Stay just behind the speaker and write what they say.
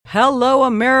Hello,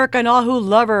 America, and all who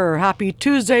love her. Happy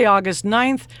Tuesday, August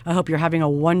 9th. I hope you're having a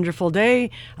wonderful day.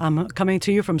 I'm coming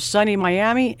to you from sunny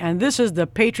Miami, and this is the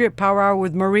Patriot Power Hour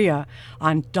with Maria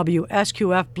on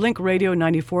WSQF Blink Radio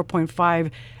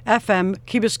 94.5 FM,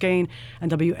 Key Biscayne,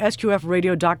 and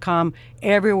WSQFradio.com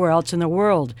everywhere else in the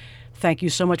world. Thank you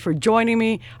so much for joining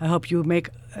me. I hope you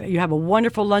have a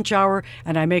wonderful lunch hour,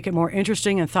 and I make it more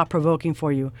interesting and thought-provoking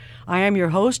for you. I am your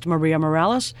host, Maria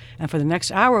Morales, and for the next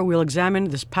hour, we'll examine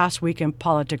this past week in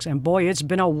politics, and boy, it's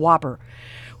been a whopper.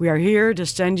 We are here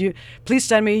to please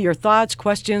send me your thoughts,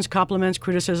 questions, compliments,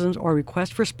 criticisms, or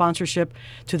requests for sponsorship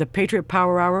to the Patriot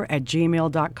Power Hour at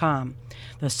gmail.com.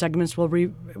 The segments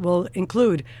will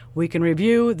include Week in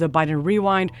Review, the Biden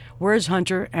Rewind, Where's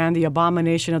Hunter, and the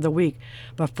Abomination of the Week.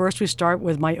 But first we start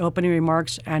with my opening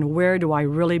remarks, and where do I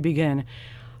really begin?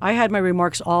 I had my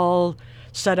remarks all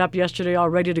set up yesterday, all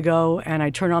ready to go, and I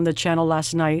turned on the channel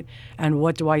last night, and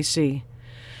what do I see?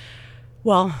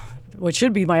 Well, what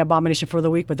should be my abomination for the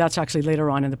week, but that's actually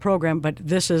later on in the program, but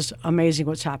this is amazing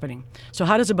what's happening. So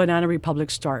how does a banana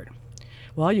republic start?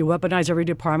 Well, you weaponize every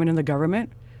department in the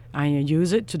government, and you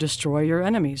use it to destroy your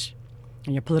enemies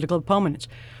and your political opponents.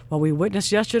 What we witnessed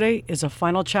yesterday is a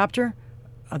final chapter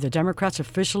of the Democrats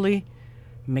officially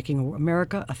making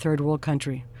America a third world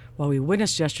country. What we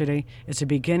witnessed yesterday is the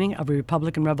beginning of a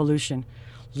Republican revolution.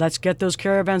 Let's get those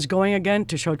caravans going again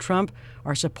to show Trump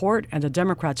our support and the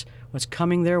Democrats what's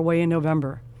coming their way in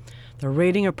November. The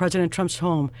raiding of President Trump's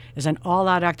home is an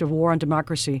all-out act of war on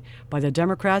democracy by the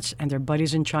Democrats and their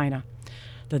buddies in China.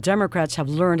 The Democrats have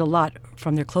learned a lot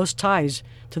from their close ties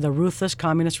to the ruthless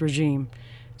communist regime.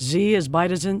 Xi is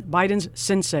Biden's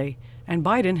sensei, and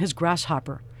Biden his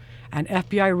grasshopper. An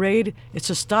FBI raid is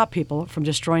to stop people from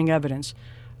destroying evidence.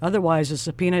 Otherwise, a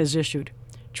subpoena is issued.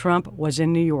 Trump was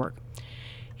in New York.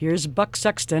 Here's Buck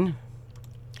Sexton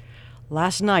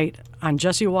last night on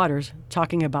Jesse Waters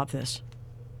talking about this.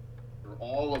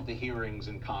 All of the hearings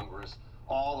in Congress,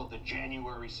 all of the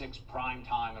January 6th prime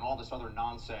time and all this other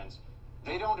nonsense,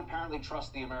 they don't apparently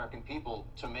trust the American people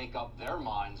to make up their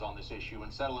minds on this issue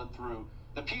and settle it through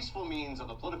the peaceful means of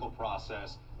the political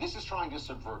process. This is trying to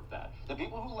subvert that. The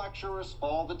people who lecture us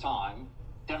all the time,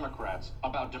 Democrats,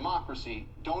 about democracy,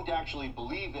 don't actually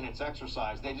believe in its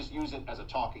exercise. They just use it as a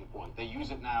talking point. They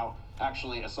use it now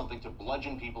actually as something to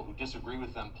bludgeon people who disagree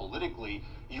with them politically.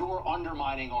 You're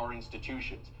undermining our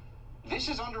institutions. This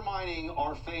is undermining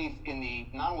our faith in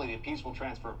not only the peaceful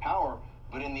transfer of power,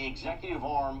 but in the executive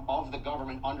arm of the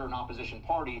government under an opposition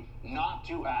party, not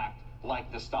to act like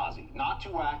the Stasi, not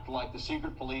to act like the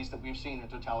secret police that we've seen in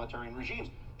totalitarian regimes.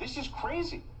 This is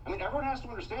crazy. I mean, everyone has to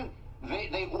understand,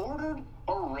 they ordered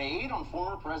a raid on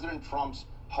former President Trump's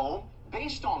home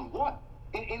based on what?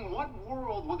 In what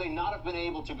world would they not have been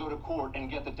able to go to court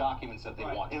and get the documents that they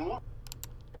want? In what?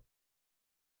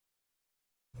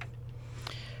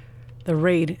 The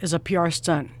raid is a PR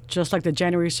stunt, just like the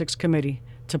January 6th committee,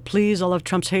 to please all of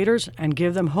Trump's haters and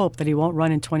give them hope that he won't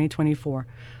run in 2024.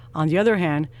 On the other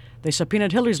hand, they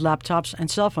subpoenaed Hillary's laptops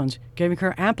and cell phones, giving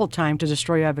her ample time to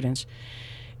destroy evidence.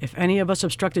 If any of us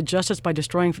obstructed justice by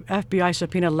destroying FBI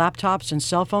subpoenaed laptops and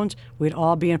cell phones, we'd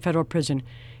all be in federal prison.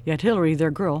 Yet Hillary,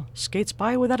 their girl, skates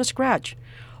by without a scratch.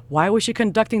 Why was she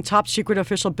conducting top-secret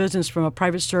official business from a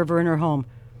private server in her home?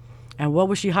 And what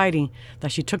was she hiding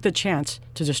that she took the chance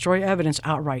to destroy evidence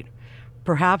outright?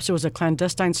 Perhaps it was a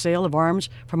clandestine sale of arms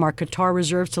from our Qatar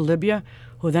reserves to Libya,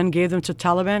 who then gave them to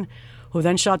Taliban, who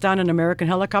then shot down an American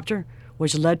helicopter,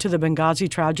 which led to the Benghazi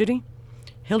tragedy?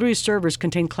 Hillary's servers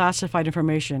contained classified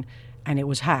information, and it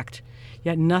was hacked.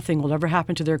 Yet nothing will ever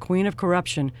happen to their queen of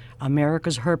corruption,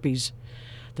 America's herpes.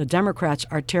 The Democrats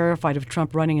are terrified of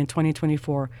Trump running in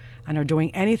 2024 and are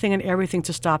doing anything and everything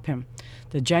to stop him.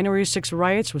 The January 6th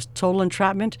riots was total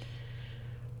entrapment,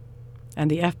 and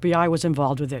the FBI was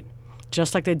involved with it,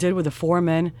 just like they did with the 4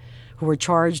 men who were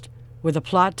charged with a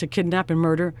plot to kidnap and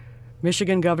murder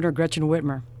Michigan Governor Gretchen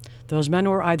Whitmer. Those men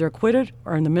were either acquitted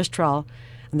or in the mistrial,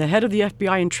 and the head of the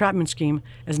FBI entrapment scheme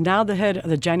is now the head of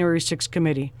the January 6th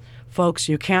committee. Folks,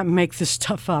 you can't make this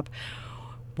stuff up.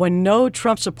 When no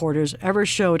Trump supporters ever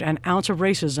showed an ounce of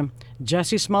racism,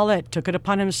 Jesse Smollett took it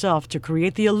upon himself to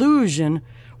create the illusion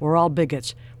we're all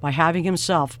bigots by having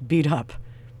himself beat up.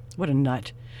 What a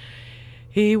nut.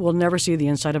 He will never see the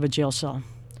inside of a jail cell.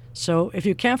 So if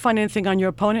you can't find anything on your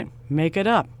opponent, make it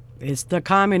up. It's the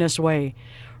communist way.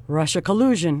 Russia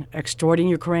collusion, extorting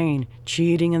Ukraine,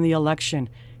 cheating in the election.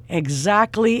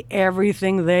 Exactly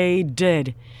everything they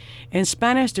did. In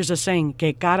Spanish, there's a saying,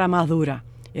 que cara más dura.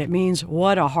 It means,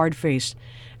 what a hard face.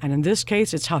 And in this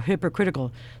case, it's how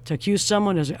hypocritical to accuse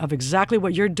someone of exactly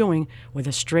what you're doing with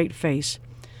a straight face.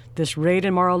 This raid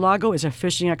in Mar-a-Lago is a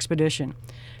fishing expedition.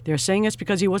 They're saying it's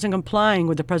because he wasn't complying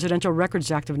with the Presidential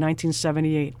Records Act of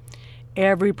 1978.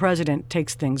 Every president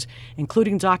takes things,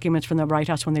 including documents from the White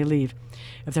House when they leave.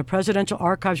 If the Presidential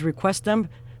Archives request them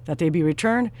that they be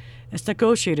returned, it's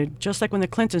negotiated, just like when the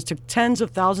Clintons took tens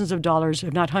of thousands of dollars,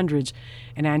 if not hundreds,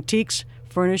 in antiques,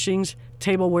 furnishings,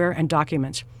 tableware, and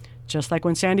documents. Just like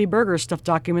when Sandy Berger stuffed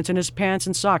documents in his pants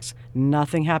and socks,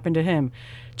 nothing happened to him.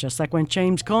 Just like when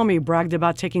James Comey bragged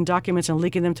about taking documents and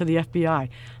leaking them to the FBI,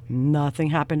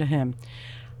 nothing happened to him.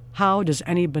 How does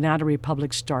any banana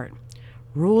republic start?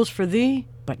 Rules for thee,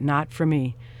 but not for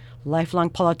me. Lifelong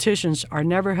politicians are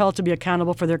never held to be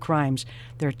accountable for their crimes.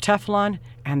 They're Teflon,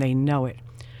 and they know it.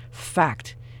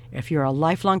 Fact. If you're a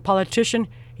lifelong politician,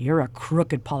 you're a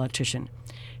crooked politician.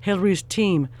 Hillary's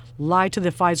team lied to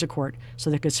the FISA court so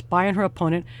they could spy on her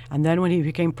opponent and then when he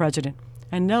became president.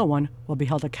 And no one will be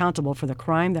held accountable for the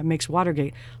crime that makes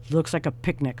Watergate look like a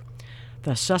picnic.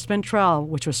 The Sussman trial,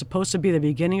 which was supposed to be the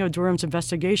beginning of Durham's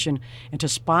investigation into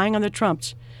spying on the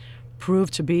Trumps,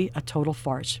 proved to be a total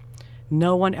farce.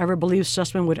 No one ever believed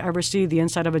Sussman would ever see the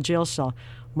inside of a jail cell,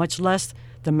 much less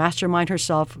the mastermind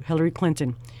herself, Hillary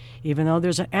Clinton, even though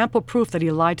there's ample proof that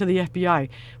he lied to the FBI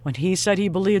when he said he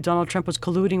believed Donald Trump was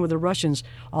colluding with the Russians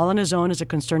all on his own as a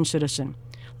concerned citizen.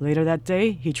 Later that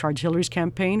day, he charged Hillary's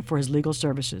campaign for his legal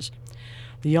services.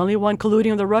 The only one colluding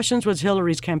with the Russians was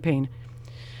Hillary's campaign.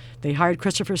 They hired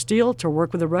Christopher Steele to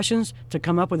work with the Russians to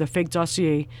come up with a fake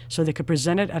dossier so they could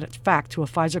present it as fact to a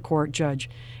FISA court judge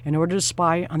in order to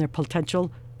spy on their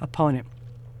potential opponent.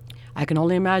 I can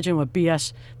only imagine what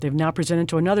BS they've now presented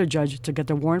to another judge to get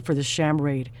the warrant for this sham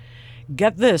raid.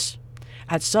 Get this.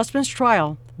 At Sussman's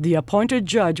trial, the appointed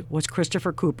judge was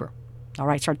Christopher Cooper. All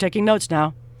right, start taking notes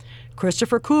now.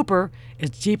 Christopher Cooper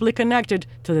is deeply connected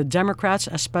to the Democrats,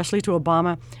 especially to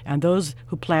Obama and those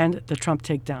who planned the Trump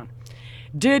takedown.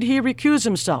 Did he recuse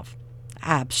himself?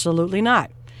 Absolutely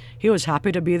not. He was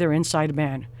happy to be their inside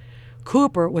man.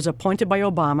 Cooper was appointed by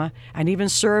Obama and even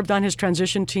served on his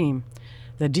transition team.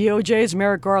 The DOJ's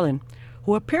Merrick Garland,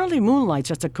 who apparently moonlights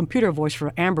as the computer voice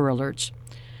for Amber Alerts,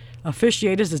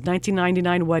 officiated his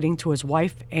 1999 wedding to his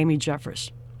wife, Amy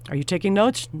Jeffress. Are you taking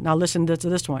notes? Now listen to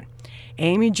this one.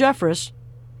 Amy Jeffress,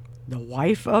 the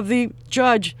wife of the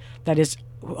judge that is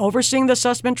overseeing the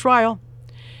Sussman trial,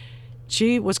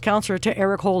 she was counselor to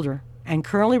Eric Holder and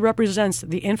currently represents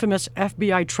the infamous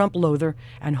FBI Trump loather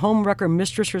and homewrecker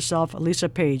mistress herself, Lisa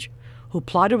Page, who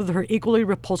plotted with her equally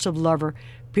repulsive lover,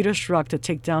 Peter Strzok, to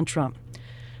take down Trump.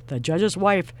 The judge's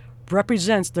wife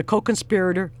represents the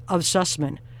co-conspirator of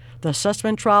Sussman. The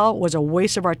Sussman trial was a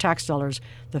waste of our tax dollars.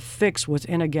 The fix was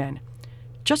in again.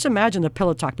 Just imagine the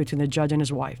pillow talk between the judge and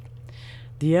his wife.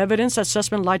 The evidence that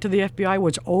Sussman lied to the FBI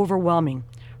was overwhelming.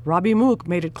 Robbie Mook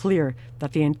made it clear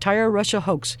that the entire Russia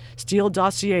hoax, Steele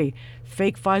dossier,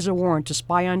 fake FISA warrant to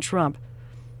spy on Trump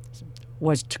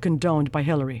was condoned by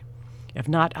Hillary, if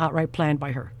not outright planned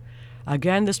by her.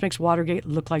 Again, this makes Watergate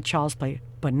look like child's play,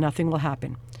 but nothing will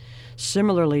happen.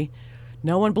 Similarly,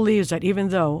 no one believes that even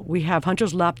though we have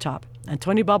Hunter's laptop and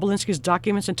Tony Bobulinski's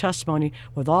documents and testimony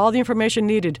with all the information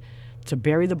needed to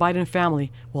bury the Biden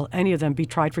family, will any of them be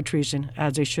tried for treason,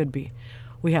 as they should be.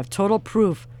 We have total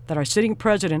proof that our sitting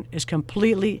president is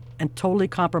completely and totally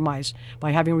compromised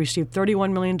by having received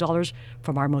 $31 million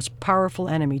from our most powerful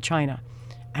enemy, China,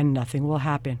 and nothing will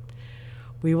happen.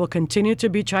 We will continue to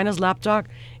be China's lapdog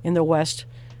in the West,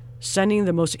 sending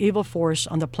the most evil force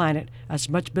on the planet as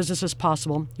much business as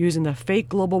possible, using the fake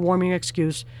global warming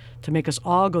excuse to make us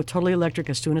all go totally electric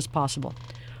as soon as possible.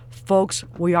 Folks,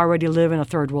 we already live in a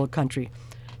third world country.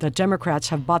 The Democrats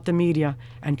have bought the media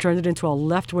and turned it into a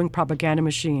left-wing propaganda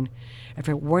machine. If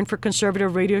it weren't for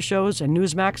conservative radio shows and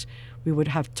Newsmax, they would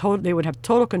have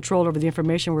total control over the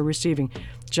information we're receiving,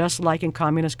 just like in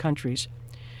communist countries.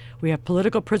 We have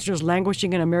political prisoners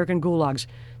languishing in American gulags,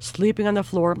 sleeping on the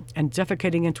floor and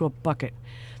defecating into a bucket.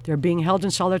 They're being held in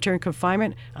solitary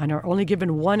confinement and are only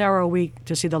given 1 hour a week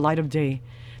to see the light of day.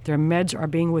 Their meds are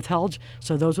being withheld,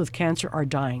 so those with cancer are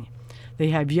dying. They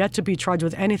have yet to be charged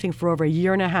with anything for over a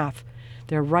year and a half.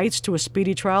 Their rights to a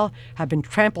speedy trial have been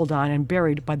trampled on and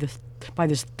buried by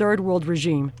this third world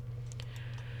regime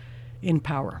in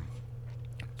power.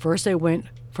 First, they went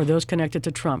for those connected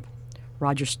to Trump: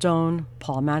 Roger Stone,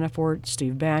 Paul Manafort,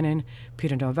 Steve Bannon,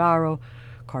 Peter Navarro,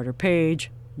 Carter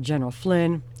Page, General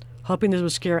Flynn, hoping this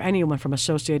would scare anyone from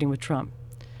associating with Trump.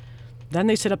 Then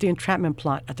they set up the entrapment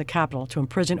plot at the Capitol to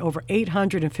imprison over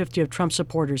 850 of Trump's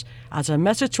supporters as a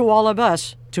message to all of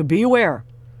us to beware.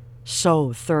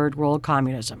 So, third world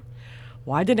communism.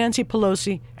 Why did Nancy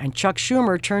Pelosi and Chuck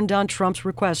Schumer turn down Trump's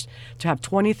request to have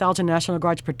 20,000 National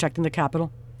Guards protecting the Capitol?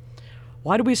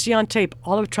 Why do we see on tape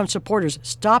all of Trump's supporters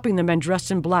stopping the men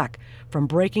dressed in black from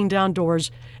breaking down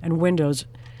doors and windows?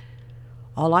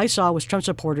 All I saw was Trump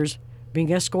supporters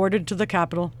being escorted to the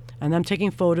Capitol and them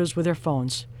taking photos with their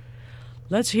phones.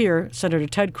 Let's hear Senator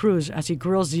Ted Cruz as he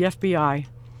grills the FBI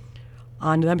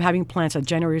on them having plans on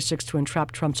January 6th to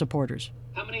entrap Trump supporters.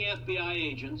 How many FBI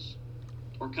agents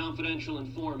or confidential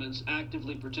informants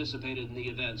actively participated in the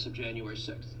events of January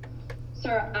 6th?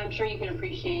 Sir, I'm sure you can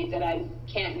appreciate that I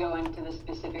can't go into the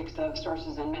specifics of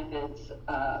sources and methods.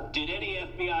 Did any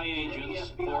FBI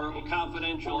agents or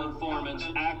confidential informants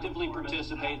actively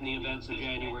participate in the events of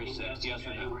January 6th? Yes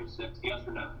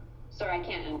or no? Sir, I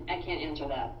can't answer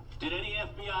that. Did any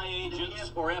FBI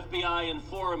agents or FBI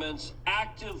informants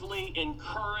actively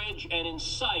encourage and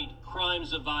incite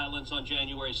crimes of violence on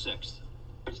January 6th?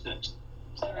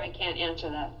 Sir, I can't answer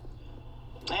that.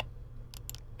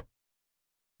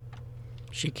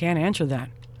 She can't answer that.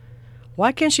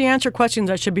 Why can't she answer questions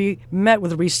that should be met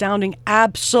with a resounding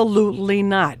absolutely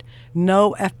not?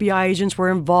 No FBI agents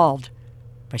were involved.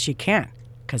 But she can't,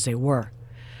 because they were.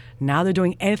 Now they're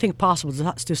doing anything possible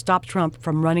to stop Trump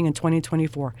from running in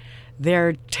 2024.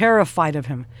 They're terrified of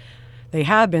him. They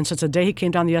have been since the day he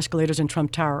came down the escalators in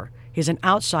Trump Tower. He's an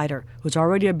outsider who's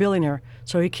already a billionaire,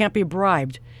 so he can't be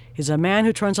bribed. He's a man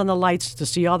who turns on the lights to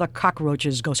see all the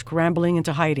cockroaches go scrambling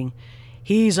into hiding.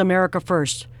 He's America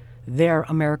first. They're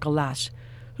America last.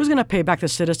 Who's going to pay back the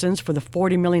citizens for the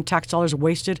 $40 million tax dollars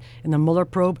wasted in the Mueller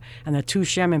probe and the 2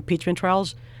 sham impeachment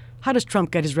trials? How does Trump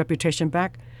get his reputation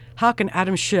back? How can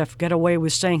Adam Schiff get away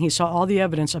with saying he saw all the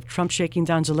evidence of Trump shaking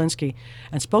down Zelensky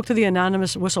and spoke to the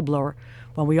anonymous whistleblower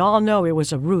when we all know it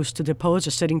was a ruse to depose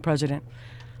a sitting president?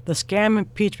 The scam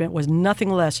impeachment was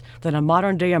nothing less than a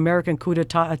modern-day American coup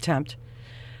d'etat attempt.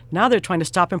 Now they're trying to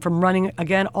stop him from running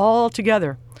again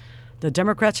altogether. The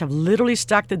Democrats have literally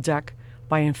stacked the deck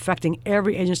by infecting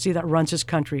every agency that runs this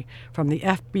country, from the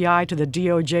FBI to the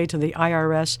DOJ to the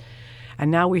IRS.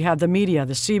 And now we have the media,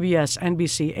 the CBS,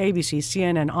 NBC, ABC,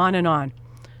 CNN, on and on.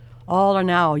 All are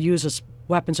now used as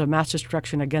weapons of mass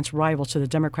destruction against rivals to the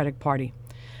Democratic Party.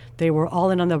 They were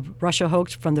all in on the Russia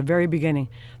hoax from the very beginning.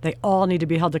 They all need to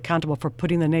be held accountable for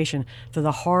putting the nation through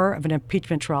the horror of an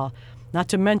impeachment trial, not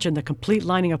to mention the complete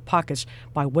lining of pockets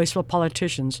by wasteful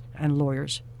politicians and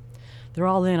lawyers. They're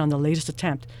all in on the latest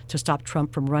attempt to stop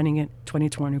Trump from running in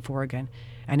 2024 again.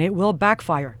 And it will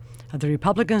backfire. If the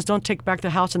Republicans don't take back the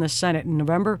House and the Senate in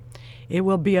November, it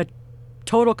will be a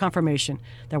total confirmation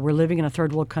that we're living in a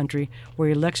third world country where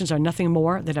elections are nothing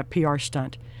more than a PR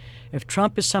stunt. If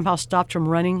Trump is somehow stopped from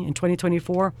running in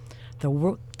 2024,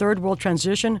 the third world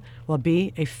transition will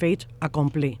be a fait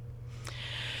accompli.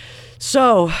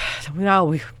 So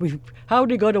now how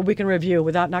do we go to Week in Review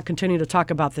without not continuing to talk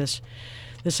about this?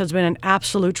 This has been an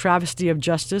absolute travesty of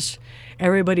justice.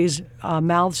 Everybody's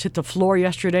mouths hit the floor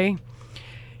yesterday.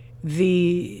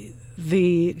 The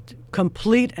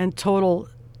complete and total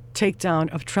takedown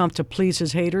of Trump to please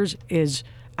his haters is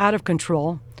out of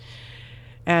control.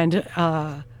 And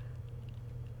I'd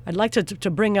like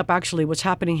to bring up actually what's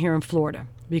happening here in Florida,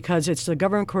 because it's the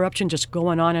government corruption just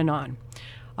going on and on.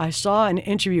 I saw an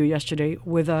interview yesterday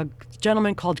with a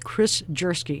gentleman called Chris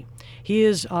Jersky. He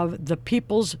is of the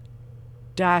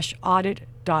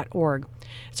People's-Audit.org.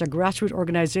 It's a grassroots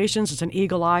organization. It's an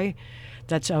eagle eye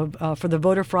that's for the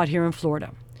voter fraud here in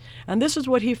Florida. And this is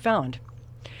what he found.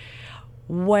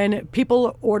 When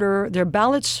people order their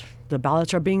ballots, the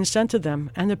ballots are being sent to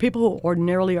them. And the people who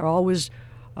ordinarily are always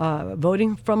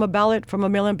voting from a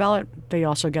mail-in ballot, they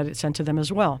also get it sent to them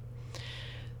as well.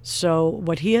 So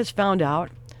what he has found out,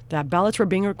 that ballots were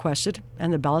being requested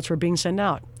and the ballots were being sent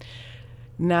out.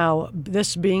 Now,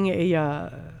 this being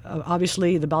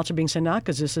obviously the ballots are being sent out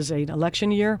because this is an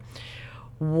election year.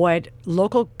 What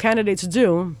local candidates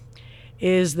do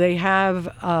is they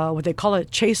have what they call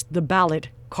chase the ballot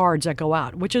cards that go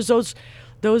out, which is those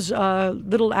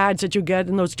little ads that you get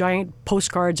in those giant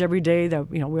postcards every day that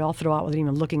we all throw out without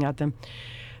even looking at them.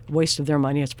 Waste of their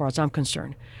money as far as I'm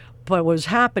concerned. But what was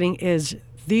happening is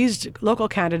these local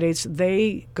candidates,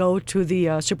 they go to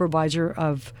the supervisor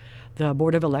of the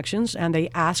Board of Elections and they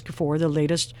ask for the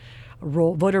latest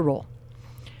voter roll.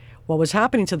 What was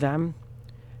happening to them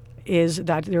is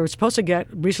that they were supposed to get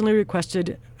recently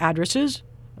requested addresses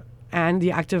and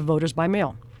the active voters by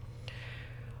mail.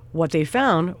 What they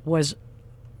found was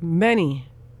many,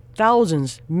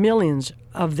 thousands, millions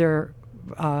of their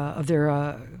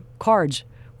cards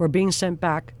were being sent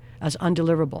back as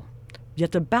undeliverable.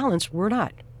 Yet the ballots were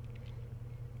not.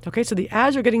 Okay, so the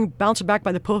ads are getting bounced back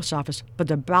by the post office, but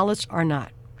the ballots are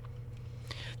not.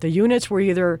 The units were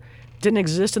either didn't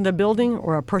exist in the building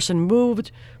or a person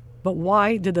moved, but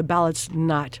why did the ballots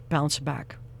not bounce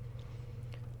back?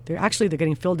 They're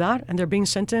getting filled out and they're being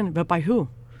sent in. But by who?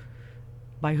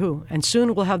 By who? And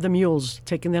soon we'll have the mules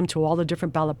taking them to all the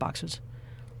different ballot boxes.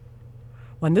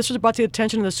 When this was brought to the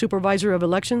attention of the supervisor of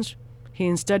elections, he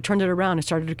instead turned it around and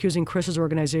started accusing Chris's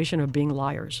organization of being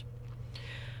liars.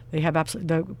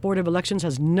 The Board of Elections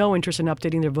has no interest in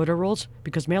updating their voter rolls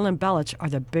because mail-in ballots are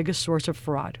the biggest source of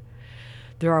fraud.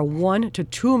 There are 1 to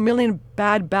 2 million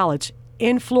bad ballots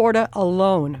in Florida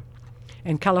alone.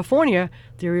 In California,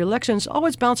 the elections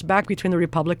always bounced back between the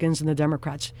Republicans and the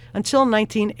Democrats until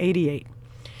 1988,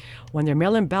 when their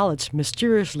mail-in ballots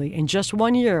mysteriously, in just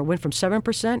 1 year, went from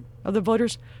 7% of the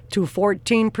voters to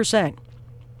 14%.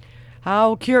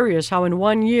 How curious how in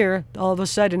 1 year, all of a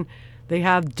sudden, they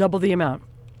have double the amount.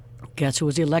 Guess who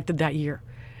was elected that year?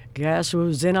 Guess who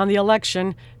was in on the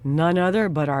election? None other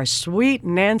but our sweet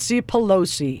Nancy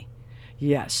Pelosi.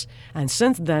 Yes, and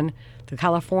since then, the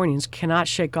Californians cannot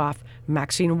shake off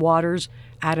Maxine Waters,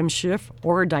 Adam Schiff,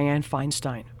 or Dianne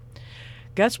Feinstein.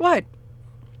 Guess what?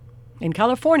 In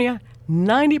California,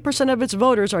 90% of its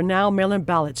voters are now mail-in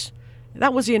ballots.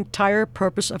 That was the entire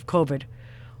purpose of COVID,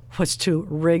 was to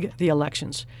rig the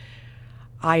elections.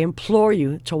 I implore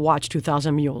you to watch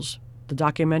 2000 Mules, the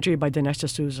documentary by Dinesh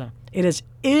D'Souza. It is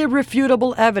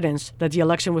irrefutable evidence that the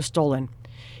election was stolen,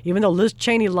 even though Liz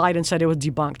Cheney lied and said it was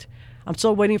debunked. I'm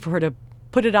still waiting for her to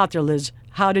put it out there, Liz.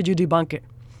 How did you debunk it?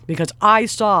 Because I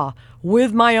saw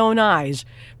with my own eyes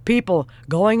people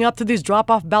going up to these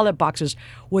drop-off ballot boxes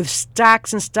with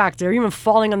stacks and stacks. They're even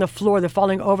falling on the floor. They're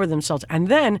falling over themselves. And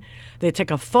then they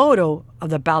take a photo of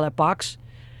the ballot box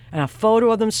and a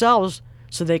photo of themselves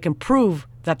so they can prove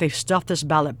that they stuffed this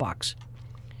ballot box.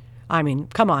 I mean,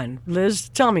 come on, Liz,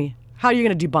 tell me, how are you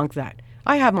going to debunk that?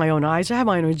 I have my own eyes. I have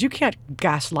my own eyes. You can't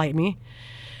gaslight me.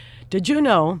 Did you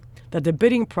know that the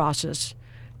bidding process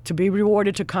to be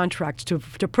rewarded to contracts, to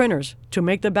printers, to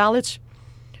make the ballots,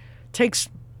 takes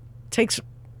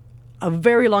a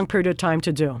very long period of time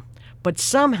to do? But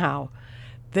somehow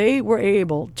they were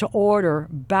able to order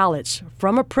ballots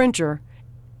from a printer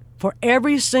for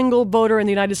every single voter in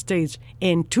the United States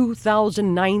in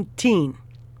 2019.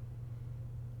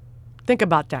 Think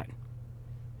about that.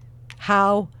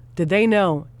 How did they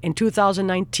know in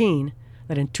 2019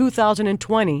 that in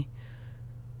 2020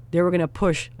 they were going to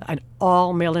push an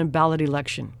all-mail-in ballot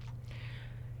election?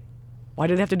 Why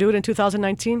did they have to do it in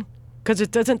 2019? Because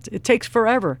it takes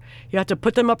forever. You have to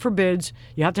put them up for bids.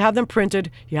 You have to have them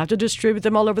printed. You have to distribute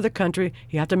them all over the country.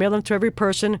 You have to mail them to every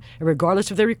person, and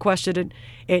regardless if they requested it.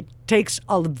 It takes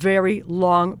a very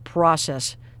long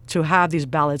process to have these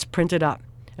ballots printed up,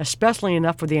 especially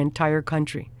enough for the entire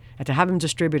country, and to have them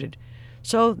distributed.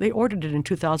 So they ordered it in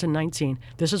 2019.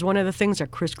 This is one of the things that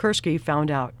Chris Kursky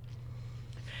found out.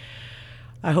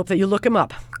 I hope that you look him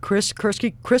up. Chris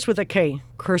Kursky, Chris with a K,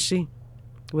 Kursky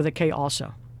with a K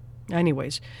also.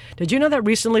 Anyways, did you know that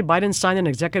recently Biden signed an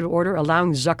executive order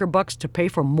allowing Zuckerbucks to pay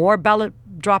for more ballot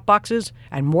drop boxes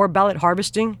and more ballot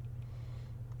harvesting?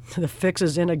 The fix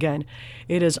is in again.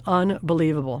 It is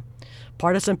unbelievable.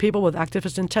 Partisan people with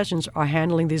activist intentions are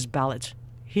handling these ballots.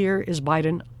 Here is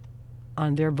Biden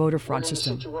on their voter fraud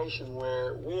system. We're in a situation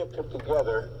where we have put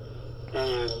together,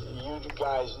 and you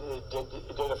guys did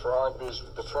it for our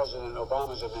the President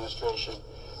Obama's administration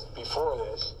before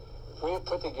this. We have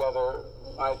put together,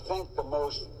 I think, the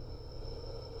most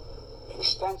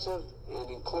extensive and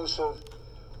inclusive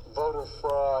voter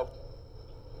fraud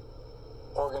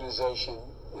organization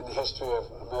in the history of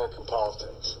American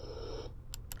politics.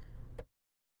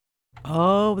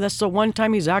 Oh, that's the one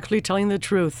time he's actually telling the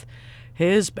truth.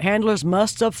 His handlers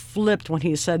must have flipped when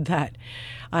he said that.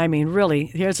 I mean, really,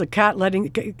 here's a cat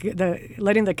letting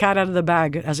the cat out of the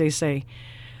bag, as they say.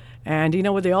 And you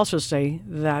know what they also say?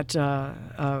 That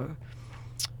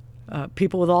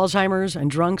people with Alzheimer's and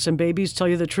drunks and babies tell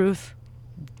you the truth.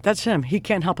 That's him. He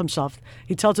can't help himself.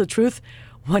 He tells the truth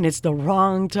when it's the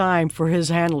wrong time for his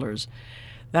handlers.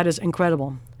 That is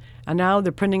incredible. And now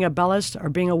the printing of ballots are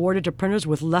being awarded to printers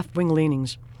with left-wing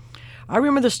leanings. I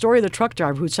remember the story of the truck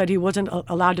driver who said he wasn't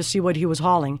allowed to see what he was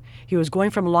hauling. He was going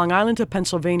from Long Island to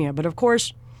Pennsylvania. But of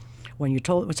course, when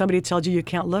somebody tells you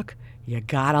can't look, you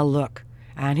gotta look.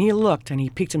 And he looked and he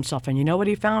peeked himself. And you know what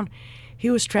he found? He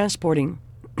was transporting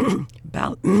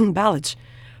ballots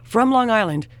from Long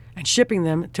Island and shipping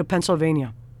them to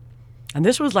Pennsylvania. And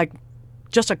this was like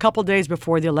just a couple days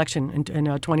before the election in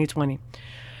 2020.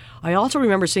 I also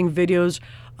remember seeing videos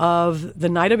of the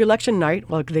night of election night,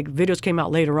 well, the videos came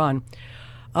out later on,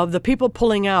 of the people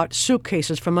pulling out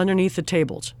suitcases from underneath the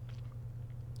tables.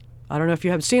 I don't know if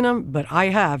you have seen them, but I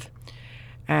have.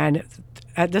 And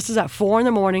this is at 4 in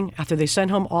the morning after they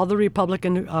sent home all the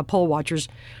Republican poll watchers.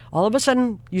 All of a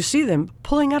sudden, you see them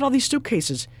pulling out all these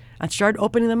suitcases. and start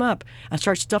opening them up and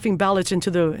start stuffing ballots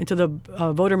into the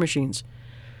voter machines.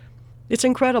 It's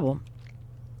incredible.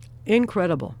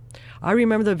 Incredible. I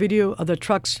remember the video of the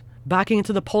trucks backing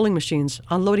into the polling machines,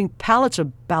 unloading pallets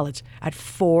of ballots at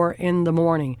 4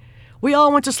 a.m. We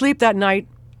all went to sleep that night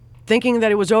thinking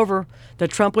that it was over, that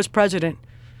Trump was president.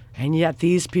 And yet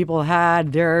these people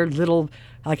had their little,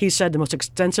 like he said, the most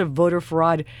extensive voter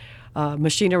fraud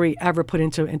machinery ever put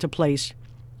into place.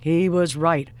 He was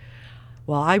right.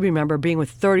 Well, I remember being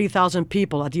with 30,000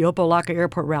 people at the Opa-locka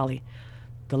Airport rally,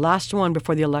 the last one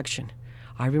before the election.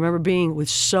 I remember being with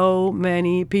so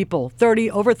many people,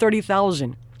 over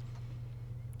 30,000.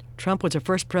 Trump was the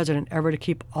first president ever to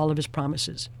keep all of his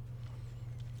promises.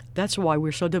 That's why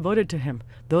we're so devoted to him.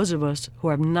 Those of us who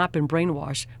have not been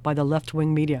brainwashed by the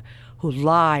left-wing media, who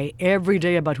lie every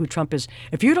day about who Trump is.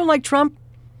 If you don't like Trump,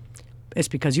 it's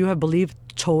because you have believed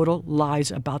total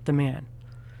lies about the man.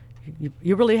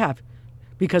 You really have.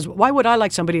 Because why would I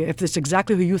like somebody if it's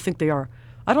exactly who you think they are?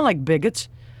 I don't like bigots.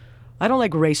 I don't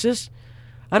like racists.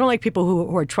 I don't like people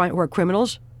who are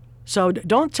criminals. So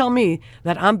don't tell me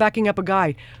that I'm backing up a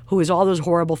guy who is all those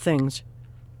horrible things.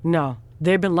 No,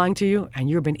 they've been lying to you, and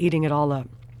you've been eating it all up.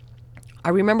 I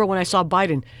remember when I saw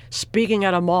Biden speaking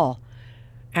at a mall,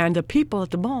 and the people at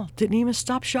the mall didn't even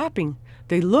stop shopping.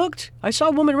 They looked. I saw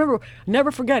a woman,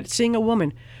 never forget seeing a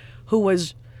woman who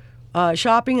was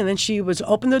shopping, and then she was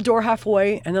opened the door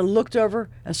halfway and then looked over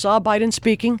and saw Biden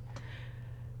speaking,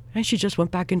 and she just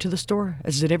went back into the store,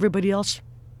 as did everybody else.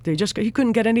 He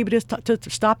couldn't get anybody to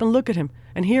stop and look at him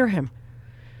and hear him.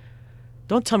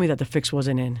 Don't tell me that the fix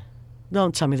wasn't in.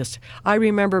 Don't tell me this. I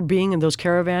remember being in those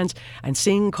caravans and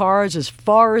seeing cars as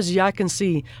far as the eye can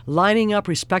see, lining up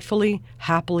respectfully,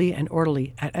 happily, and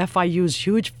orderly at FIU's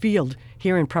huge field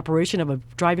here in preparation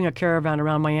of driving a caravan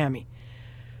around Miami.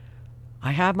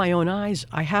 I have my own eyes.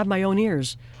 I have my own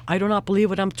ears. I do not believe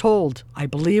what I'm told. I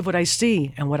believe what I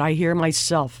see and what I hear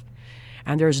myself.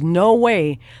 And there's no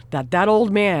way that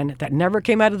old man that never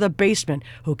came out of the basement,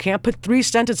 who can't put 3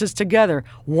 sentences together,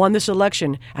 won this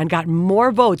election and got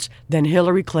more votes than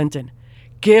Hillary Clinton.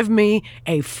 Give me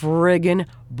a friggin'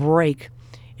 break.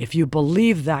 If you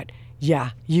believe that,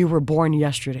 yeah, you were born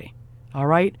yesterday. All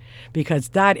right? Because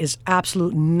that is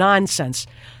absolute nonsense.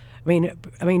 I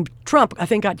mean, Trump, I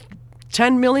think, got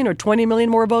 10 million or 20 million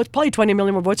more votes, probably 20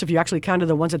 million more votes if you actually counted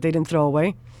the ones that they didn't throw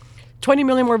away. 20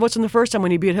 million more votes than the first time when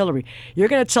he beat Hillary. You're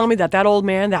going to tell me that old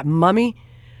man, that mummy,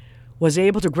 was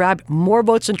able to grab more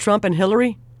votes than Trump and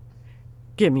Hillary?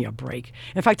 Give me a break.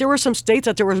 In fact, there were some states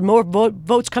that there was more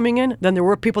votes coming in than there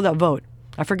were people that vote.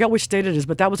 I forget which state it is,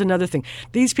 but that was another thing.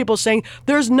 These people saying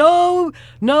there's no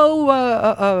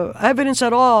evidence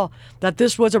at all that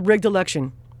this was a rigged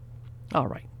election. All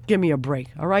right, give me a break,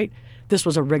 all right? This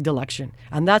was a rigged election.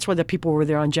 And that's why the people were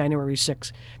there on January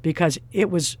 6th, because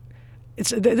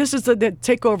this is the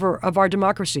takeover of our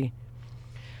democracy.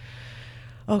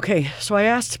 Okay, so I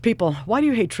asked people, why do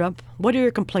you hate Trump? What are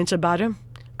your complaints about him?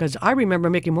 Because I remember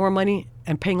making more money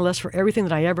and paying less for everything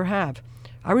that I ever have.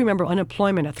 I remember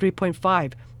unemployment at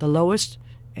 3.5, the lowest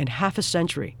in half a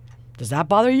century. Does that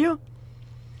bother you?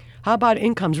 How about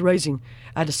incomes rising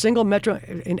at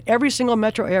in every single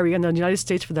metro area in the United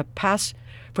States for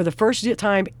the first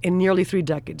time in nearly 3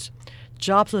 decades?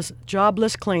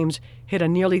 Jobless claims hit a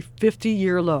nearly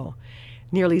 50-year low.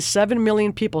 Nearly 7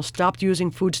 million people stopped using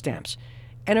food stamps.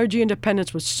 Energy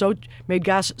independence made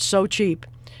gas so cheap.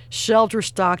 Shelves were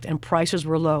stocked and prices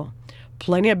were low.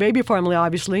 Plenty of baby formula,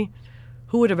 obviously.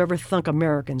 Who would have ever thunk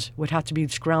Americans would have to be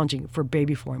scrounging for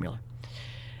baby formula?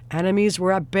 Enemies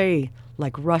were at bay,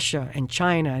 like Russia and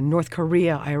China and North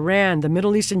Korea, Iran, the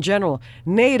Middle East in general,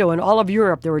 NATO and all of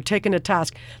Europe. They were taken to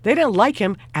task. They didn't like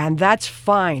him, and that's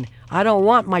fine. I don't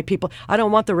want my people, I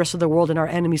don't want the rest of the world and our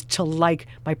enemies to like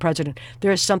my president.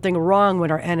 There is something wrong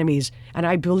with our enemies, and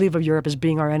I believe of Europe as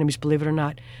being our enemies, believe it or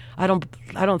not. I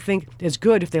don't think it's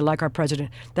good if they like our president.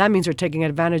 That means they're taking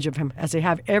advantage of him, as they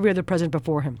have every other president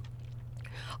before him.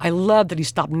 I love that he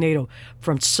stopped NATO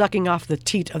from sucking off the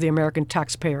teat of the American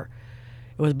taxpayer.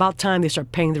 It was about time they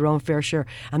start paying their own fair share.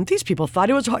 And these people thought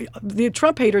it was, the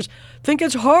Trump haters think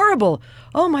it's horrible.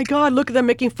 Oh my God, look at them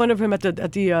making fun of him at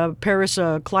the Paris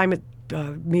climate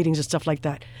meetings and stuff like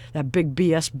that. That big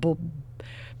BS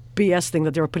thing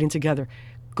that they were putting together.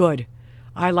 Good.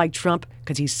 I like Trump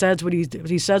because he says what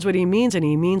he says what he means, and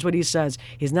he means what he says.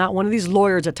 He's not one of these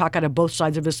lawyers that talk out of both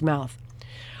sides of his mouth.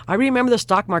 I remember the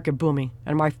stock market booming,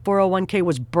 and my 401k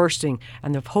was bursting,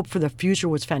 and the hope for the future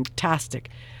was fantastic.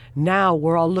 Now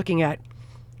we're all looking at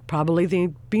probably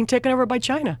being taken over by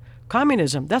China.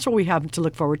 Communism, that's what we have to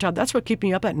look forward to. That's what keeps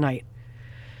me up at night.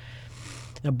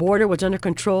 The border was under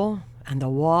control, and the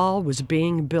wall was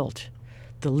being built.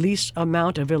 the least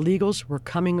amount of illegals were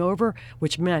coming over,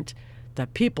 which meant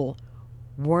that people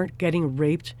weren't getting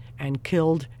raped and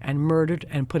killed and murdered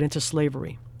and put into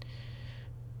slavery.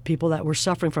 People that were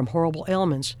suffering from horrible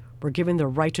ailments were given the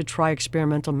right to try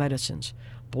experimental medicines.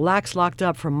 Blacks locked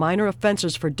up for minor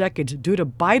offenses for decades due to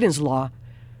Biden's law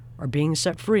are being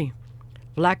set free.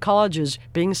 Black colleges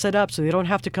being set up so they don't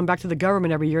have to come back to the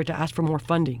government every year to ask for more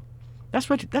funding. That's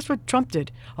what Trump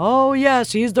did. Oh,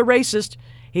 yes, he's the racist.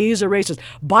 He's a racist.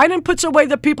 Biden puts away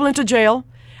the people into jail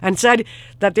and said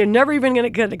that they're never even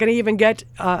going to even get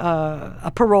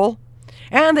a parole.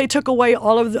 And they took away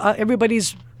all of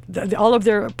all of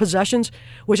their possessions,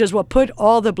 which is what put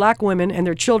all the black women and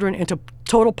their children into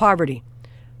total poverty.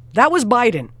 That was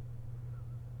Biden.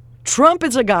 Trump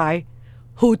is a guy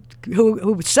who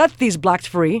set these blacks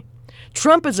free.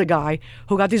 Trump is a guy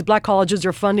who got these black colleges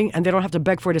their funding and they don't have to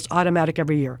beg for it. It's automatic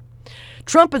every year.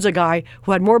 Trump is a guy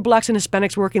who had more blacks and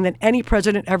Hispanics working than any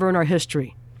president ever in our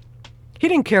history. He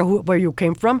didn't care where you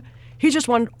came from. He just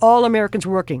wanted all Americans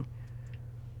working.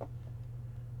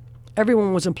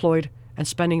 Everyone was employed and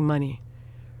spending money.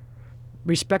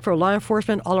 Respect for law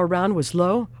enforcement all around was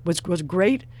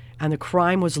great, and the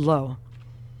crime was low.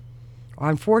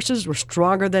 Armed forces were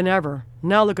stronger than ever.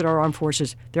 Now look at our armed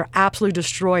forces. They're absolutely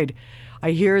destroyed.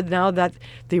 I hear now that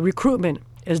the recruitment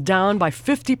is down by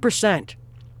 50%.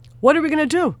 What are we going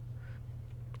to do?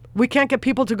 We can't get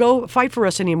people to go fight for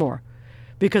us anymore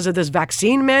because of this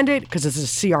vaccine mandate, because of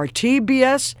this CRT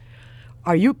BS.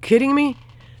 Are you kidding me?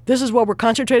 This is what we're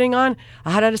concentrating on,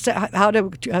 how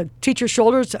to teach your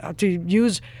shoulders to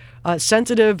use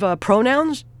sensitive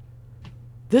pronouns.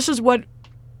 This is what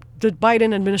the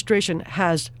Biden administration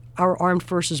has our armed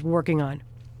forces working on.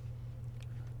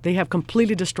 They have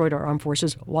completely destroyed our armed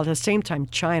forces, while at the same time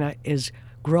China is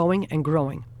growing and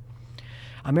growing.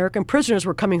 American prisoners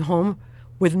were coming home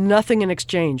with nothing in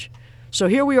exchange. So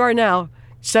here we are now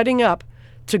setting up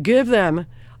to give them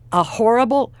a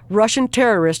horrible Russian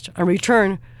terrorist in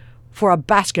return for a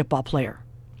basketball player.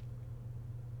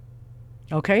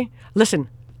 Okay? Listen,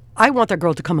 I want that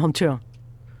girl to come home too.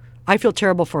 I feel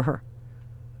terrible for her.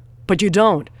 But you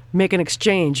don't make an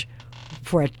exchange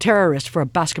for a terrorist for a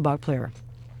basketball player.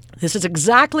 This is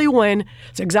exactly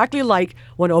like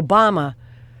when Obama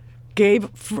gave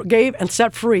and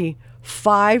set free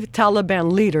 5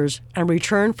 Taliban leaders in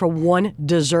return for 1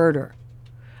 deserter.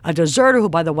 A deserter who,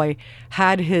 by the way,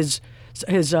 had his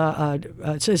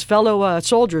fellow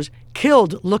soldiers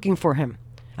killed looking for him.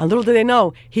 And little did they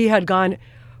know, he had gone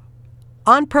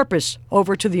on purpose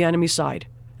over to the enemy side.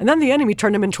 And then the enemy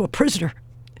turned him into a prisoner.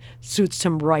 Suits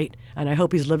him right. And I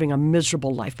hope he's living a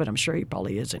miserable life, but I'm sure he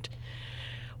probably isn't.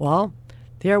 Well,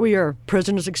 there we are,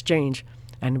 prisoners exchange.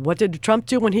 And what did Trump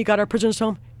do when he got our prisoners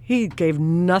home? He gave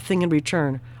nothing in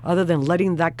return other than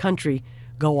letting that country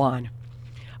go on.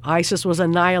 ISIS was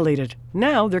annihilated.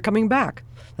 Now they're coming back.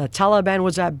 The Taliban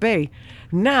was at bay.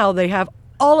 Now they have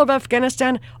all of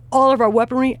Afghanistan, all of our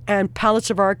weaponry, and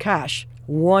pallets of our cash.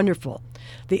 Wonderful.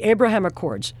 The Abraham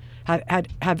Accords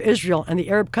have Israel and the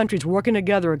Arab countries working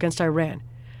together against Iran.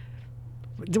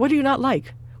 What do you not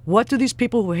like? What do these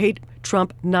people who hate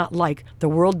Trump not like? The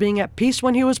world being at peace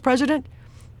when he was president?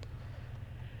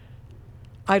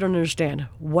 I don't understand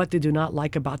what they do not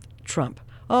like about Trump.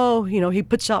 Oh, he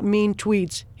puts out mean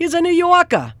tweets. He's a New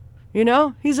Yorker.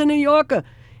 He's a New Yorker.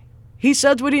 He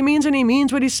says what he means and he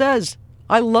means what he says.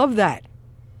 I love that.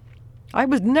 I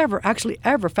was never actually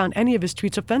ever found any of his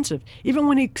tweets offensive. Even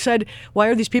when he said, why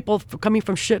are these people coming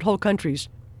from shithole countries?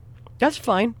 That's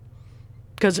fine.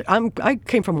 Because I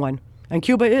came from one. And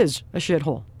Cuba is a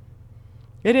shithole.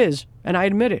 It is. And I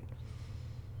admit it.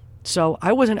 So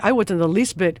I wasn't the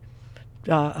least bit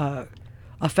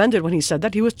offended when he said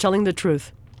that. He was telling the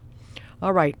truth.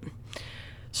 All right.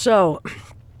 So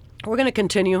we're going to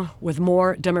continue with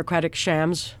more Democratic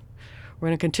shams. We're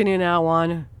going to continue now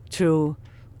on to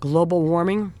global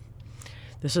warming.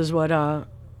 This is what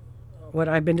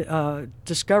I've been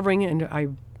discovering, and I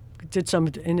did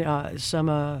some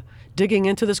digging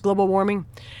into this global warming,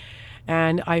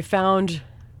 and I found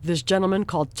this gentleman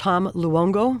called Tom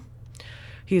Luongo.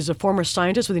 He's a former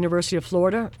scientist with the University of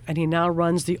Florida, and he now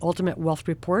runs the Ultimate Wealth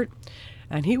Report.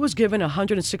 And he was given a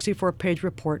 164-page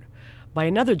report by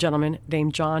another gentleman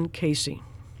named John Casey.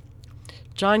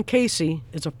 John Casey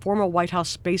is a former White House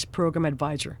Space Program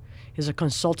advisor. He's a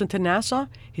consultant to NASA.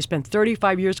 He spent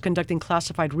 35 years conducting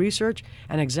classified research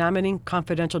and examining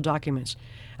confidential documents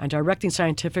and directing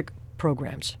scientific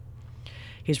programs.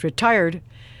 He's retired,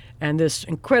 and this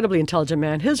incredibly intelligent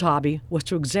man, his hobby was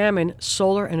to examine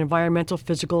solar and environmental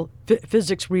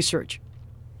physics research.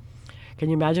 Can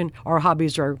you imagine? Our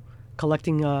hobbies are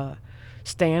collecting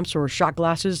stamps or shot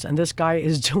glasses, and this guy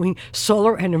is doing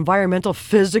solar and environmental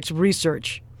physics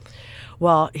research.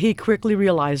 Well, he quickly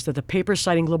realized that the papers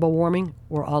citing global warming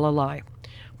were all a lie.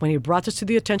 When he brought this to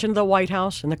the attention of the White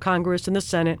House and the Congress and the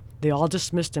Senate, they all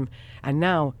dismissed him, and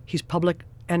now he's public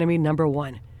enemy number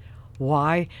one.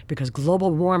 Why? Because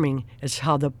global warming is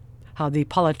how the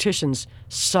politicians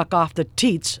suck off the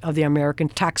teats of the American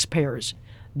taxpayers.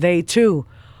 They, too,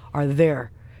 are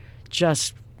there,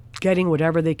 just getting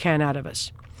whatever they can out of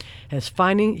us.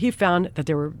 He found that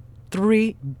there were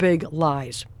 3 big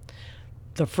lies.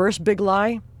 The first big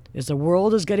lie is the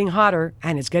world is getting hotter,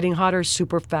 and it's getting hotter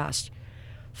super fast.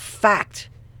 Fact.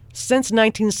 Since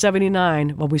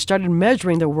 1979, when we started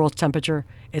measuring the world's temperature,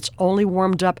 it's only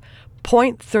warmed up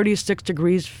 0.36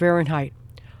 degrees Fahrenheit.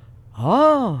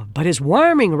 Oh, but it's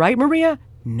warming, right, Maria?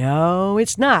 No,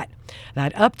 it's not.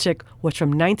 That uptick was from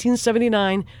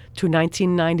 1979 to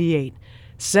 1998.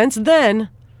 Since then,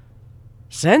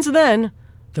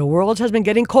 the world has been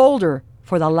getting colder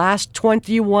for the last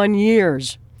 21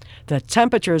 years. The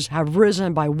temperatures have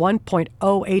risen by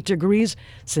 1.08 degrees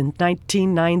since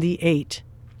 1998.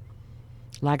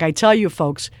 Like I tell you,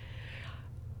 folks,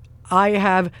 I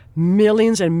have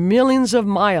millions and millions of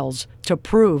miles to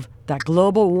prove that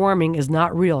global warming is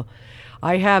not real.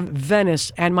 I have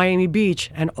Venice and Miami Beach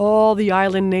and all the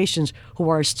island nations who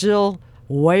are still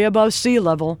way above sea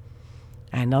level.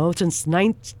 And now since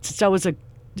I was in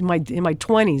my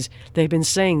 20s, they've been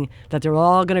saying that they're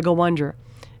all going to go under,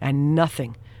 and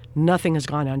nothing has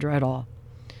gone under at all.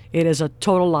 It is a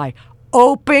total lie.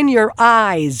 Open your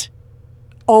eyes.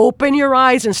 Open your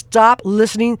eyes and stop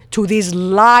listening to these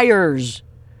liars.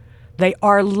 They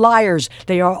are liars.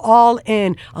 They are all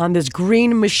in on this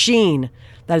green machine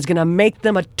that is going to make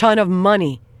them a ton of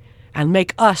money and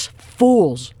make us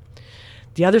fools.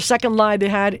 The other second lie they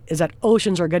had is that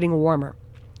oceans are getting warmer.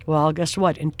 Well, guess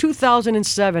what? In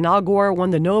 2007, Al Gore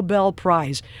won the Nobel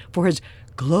Prize for his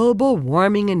global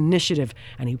warming initiative,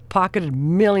 and he pocketed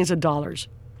millions of dollars.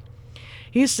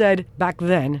 He said back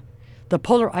then, the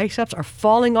polar ice caps are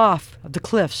falling off of the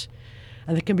cliffs,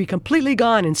 and they can be completely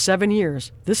gone in 7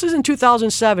 years. This is in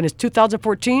 2007. It's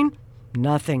 2014?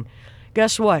 Nothing.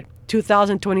 Guess what?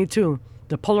 2022,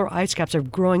 the polar ice caps are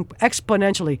growing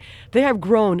exponentially. They have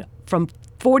grown from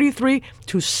 43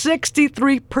 to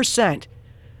 63%.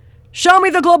 Show me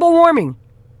the global warming.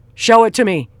 Show it to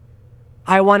me.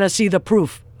 I want to see the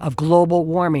proof of global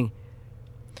warming.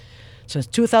 Since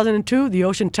 2002, the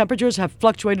ocean temperatures have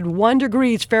fluctuated 1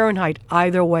 degree Fahrenheit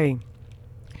either way.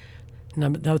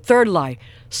 The third lie.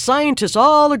 Scientists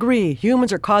all agree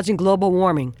humans are causing global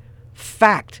warming.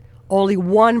 Fact. Only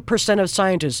 1% of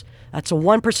scientists, that's the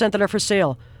 1% that are for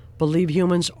sale, believe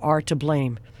humans are to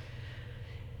blame.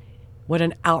 What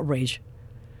an outrage.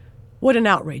 What an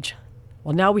outrage.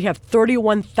 Well, now we have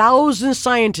 31,000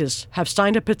 scientists have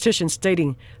signed a petition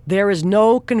stating there is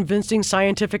no convincing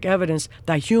scientific evidence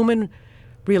that human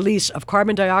release of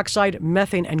carbon dioxide,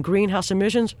 methane, and greenhouse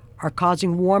emissions are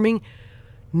causing warming,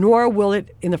 nor will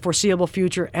it in the foreseeable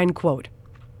future, end quote.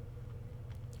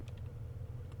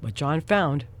 What John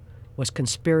found was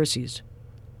conspiracies,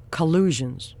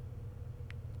 collusions,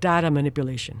 data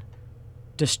manipulation,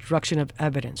 destruction of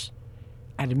evidence,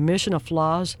 admission of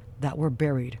flaws that were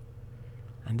buried.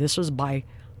 And this was by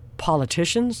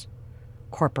politicians,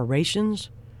 corporations,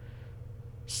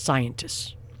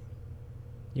 scientists.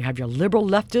 You have your liberal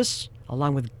leftists,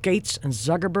 along with Gates and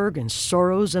Zuckerberg and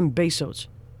Soros and Bezos.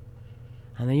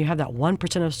 And then you have that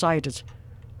 1% of scientists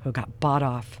who got bought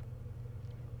off.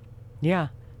 Yeah,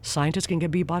 scientists can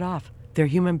be bought off. They're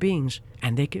human beings,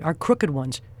 and they are crooked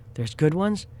ones. There's good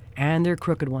ones, and they're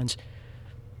crooked ones.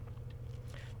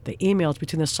 The emails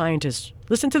between the scientists.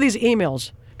 Listen to these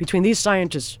emails between these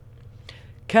scientists.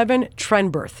 Kevin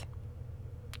Trenberth,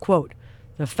 quote,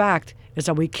 "The fact is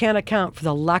that we can't account for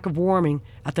the lack of warming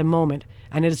at the moment,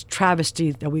 and it is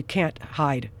travesty that we can't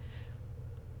hide."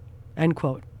 End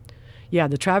quote. Yeah,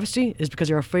 the travesty is because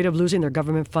they're afraid of losing their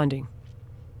government funding.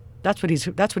 That's what he's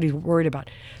worried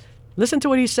about. Listen to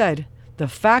what he said. The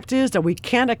fact is that we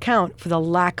can't account for the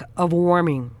lack of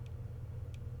warming.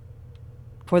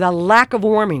 For the lack of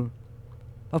warming.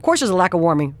 Of course there's a lack of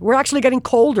warming. We're actually getting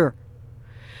colder.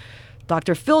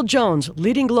 Dr. Phil Jones,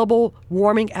 leading global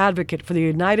warming advocate for the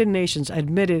United Nations,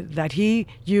 admitted that he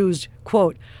used,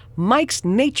 quote, Mike's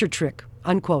nature trick,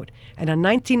 unquote, and a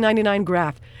 1999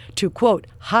 graph to, quote,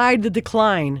 hide the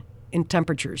decline in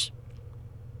temperatures.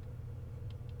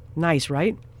 Nice,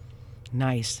 right?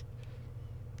 Nice.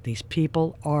 These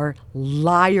people are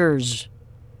liars.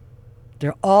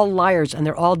 They're all liars, and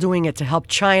they're all doing it to help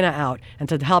China out and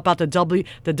to help out the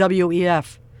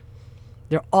WEF.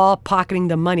 They're all pocketing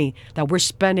the money that we're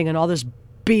spending on all this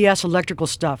BS electrical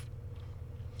stuff.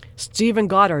 Stephen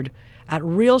Goddard at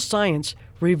Real Science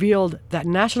revealed that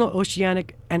National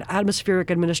Oceanic and Atmospheric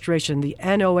Administration, the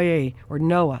NOAA, or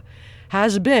NOAA,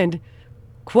 has been,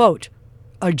 quote,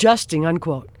 adjusting,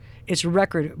 unquote, its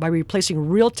record by replacing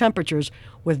real temperatures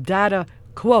with data,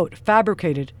 quote,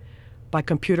 fabricated by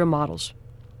computer models.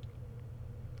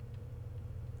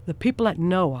 The people at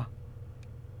NOAA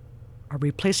are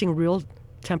replacing real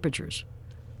temperatures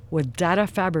with data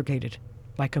fabricated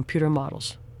by computer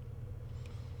models.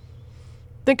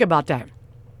 Think about that.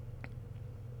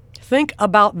 Think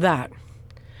about that.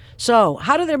 So,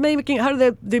 how do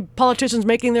the politicians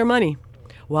making their money?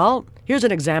 Well, here's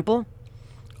an example.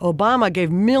 Obama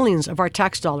gave millions of our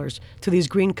tax dollars to these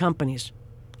green companies,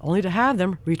 only to have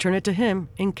them return it to him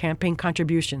in campaign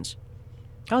contributions.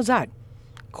 How's that?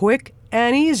 Quick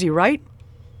and easy, right?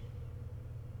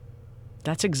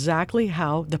 That's exactly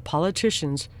how the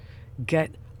politicians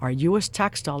get our U.S.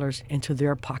 tax dollars into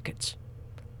their pockets,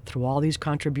 through all these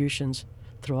contributions,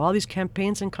 through all these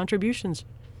campaigns and contributions.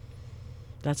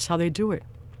 That's how they do it.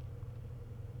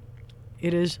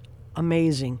 It is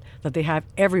amazing that they have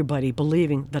everybody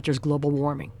believing that there's global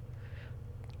warming.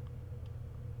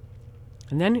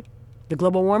 And then the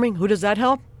global warming, who does that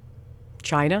help?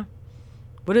 China.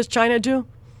 What does China do?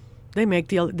 They make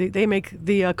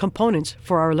the components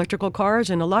for our electrical cars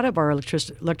and a lot of our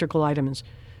electrical items.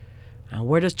 And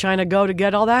where does China go to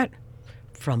get all that?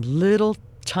 From little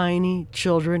tiny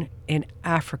children in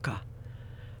Africa.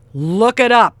 Look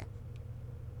it up.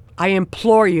 I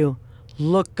implore you,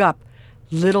 look up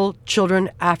little children,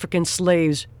 African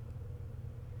slaves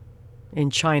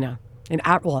in China.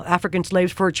 African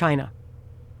slaves for China.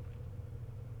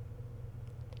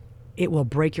 It will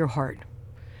break your heart.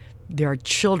 There are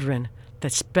children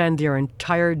that spend their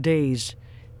entire days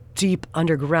deep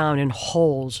underground in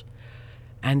holes,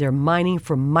 and they're mining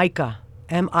for mica,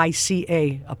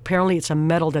 M-I-C-A. Apparently it's a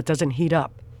metal that doesn't heat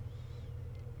up.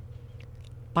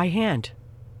 By hand.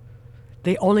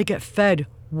 They only get fed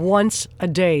once a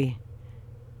day,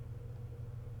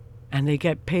 and they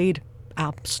get paid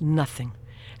nothing.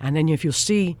 And then if you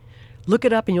see, look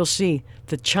it up and you'll see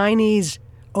the Chinese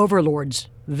overlords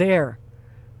there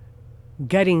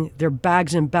getting their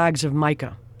bags and bags of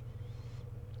mica.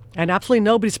 And absolutely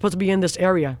nobody's supposed to be in this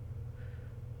area.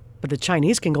 But the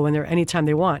Chinese can go in there anytime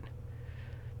they want.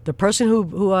 The person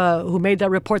who made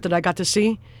that report that I got to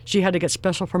see, she had to get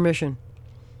special permission.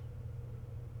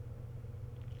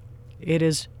 It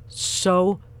is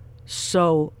so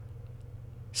sad.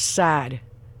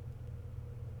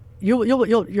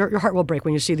 Your heart will break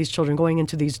when you see these children going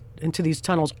into these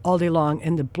tunnels all day long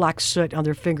and the black soot on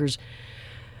their fingers.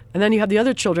 And then you have the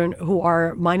other children who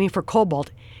are mining for cobalt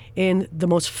in the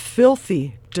most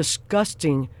filthy,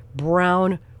 disgusting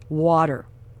brown water.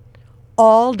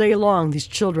 All day long, these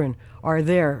children are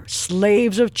there,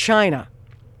 slaves of China,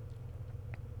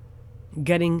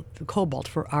 getting the cobalt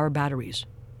for our batteries.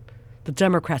 The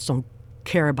Democrats don't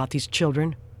care about these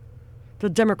children. The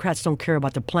Democrats don't care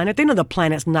about the planet. They know the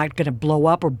planet's not going to blow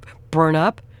up or burn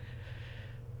up.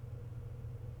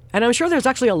 And I'm sure there's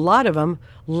actually a lot of them,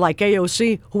 like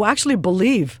AOC, who actually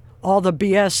believe all the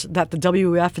BS that the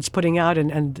WEF is putting out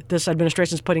and this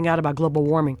administration is putting out about global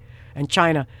warming and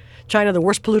China. China, the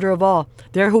worst polluter of all.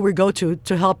 They're who we go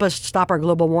to help us stop our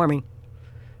global warming.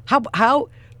 How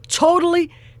totally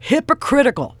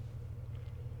hypocritical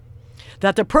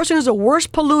that the person who's the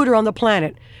worst polluter on the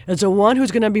planet is the one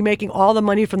who's going to be making all the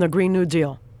money from the Green New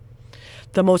Deal.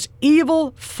 The most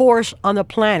evil force on the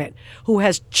planet who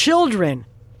has children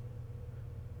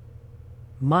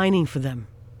mining for them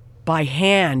by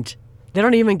hand. They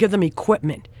don't even give them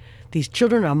equipment. These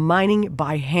children are mining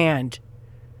by hand.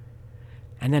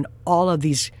 And then all of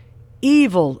these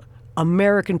evil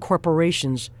American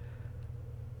corporations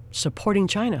supporting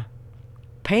China,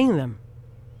 paying them.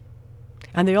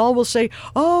 And they all will say,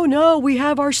 oh, no, we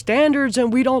have our standards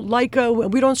and we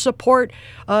don't support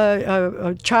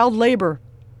child labor.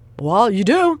 Well, you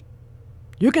do.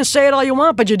 You can say it all you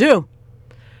want, but you do.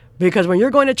 Because when you're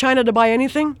going to China to buy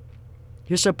anything,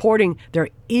 you're supporting their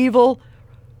evil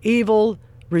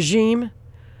regime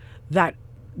that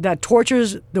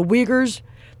tortures the Uyghurs,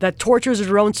 that tortures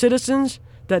their own citizens,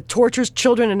 that tortures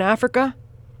children in Africa.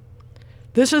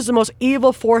 This is the most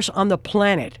evil force on the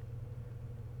planet.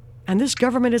 And this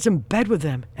government is in bed with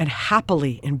them, and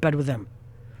happily in bed with them.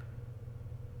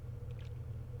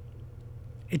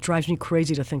 It drives me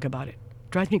crazy to think about it. It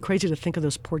drives me crazy to think of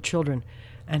those poor children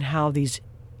and how these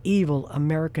evil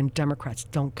American Democrats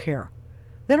don't care.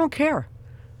 They don't care.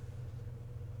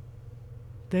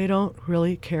 They don't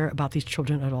really care about these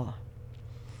children at all.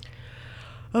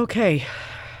 Okay.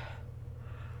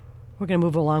 We're going to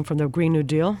move along from the Green New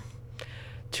Deal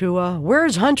to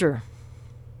where's Hunter?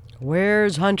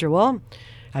 Where's Hunter? Well,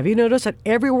 have you noticed that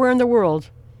everywhere in the world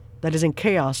that is in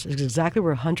chaos is exactly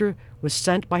where Hunter was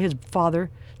sent by his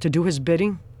father to do his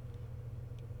bidding?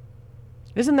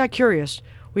 Isn't that curious?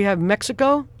 We have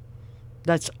Mexico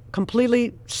that's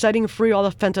completely setting free all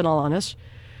the fentanyl on us.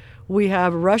 We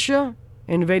have Russia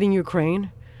invading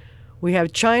Ukraine. We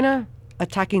have China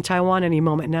attacking Taiwan any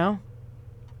moment now.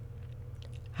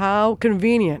 How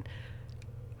convenient,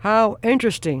 how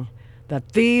interesting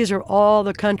that these are all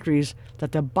the countries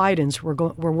that the Bidens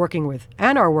were working with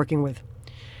and are working with.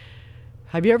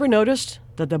 Have you ever noticed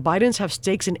that the Bidens have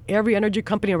stakes in every energy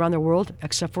company around the world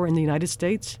except for in the United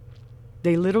States?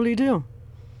 They literally do.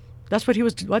 That's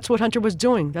what Hunter was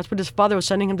doing. That's what his father was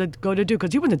sending him to go to do,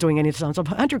 because he wasn't doing anything. So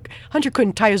Hunter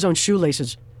couldn't tie his own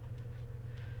shoelaces.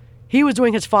 He was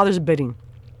doing his father's bidding.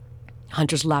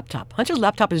 Hunter's laptop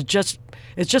is just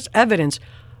evidence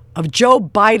of Joe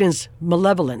Biden's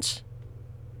malevolence.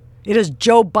 It is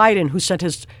Joe Biden who sent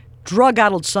his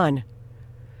drug-addled son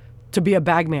to be a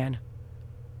bagman.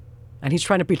 And he's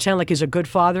trying to pretend like he's a good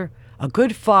father. A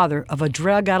good father of a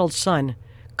drug-addled son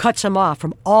cuts him off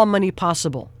from all money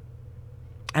possible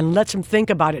and lets him think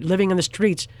about it living in the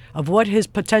streets of what his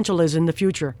potential is in the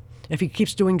future if he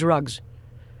keeps doing drugs.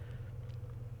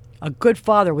 A good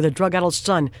father with a drug-addled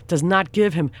son does not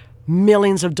give him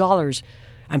millions of dollars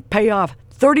and pay off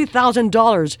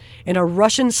 $30,000 in a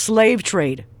Russian slave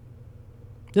trade.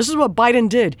 This is what Biden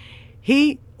did.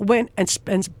 He went and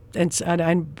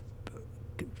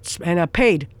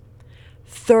paid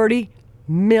 $30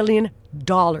 million.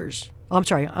 I'm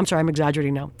sorry, I'm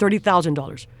exaggerating now.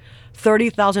 $30,000.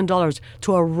 $30,000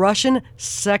 to a Russian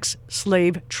sex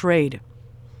slave trade.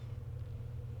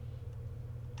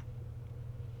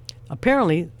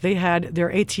 Apparently, they had their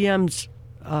ATMs,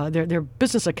 their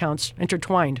business accounts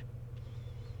intertwined.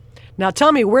 Now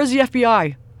tell me, where's the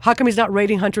FBI? How come he's not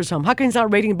raiding Hunter's home? How come he's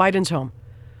not raiding Biden's home?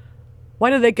 Why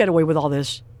did they get away with all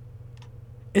this?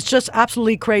 It's just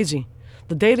absolutely crazy.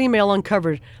 The Daily Mail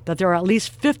uncovered that there are at least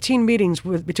 15 meetings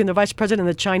between the vice president and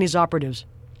the Chinese operatives.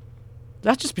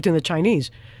 That's just between the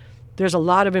Chinese. There's a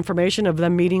lot of information of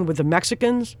them meeting with the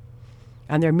Mexicans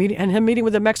and him meeting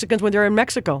with the Mexicans when they're in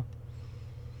Mexico.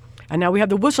 And now we have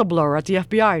the whistleblower at the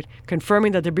FBI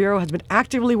confirming that the Bureau has been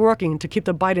actively working to keep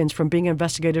the Bidens from being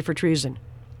investigated for treason.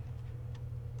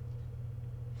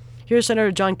 Here's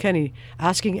Senator John Kennedy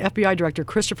asking FBI Director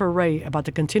Christopher Wray about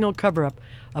the continual cover-up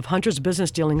of Hunter's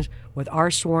business dealings with our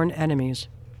sworn enemies.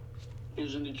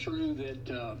 Isn't it true that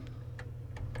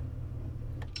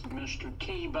Mr.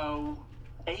 Tebow,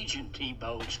 Agent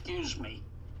Tebow,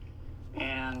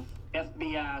 and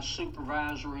FBI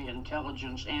Supervisory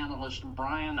Intelligence Analyst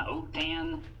Brian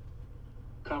Otan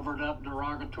covered up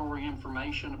derogatory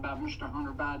information about Mr.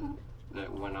 Hunter Biden?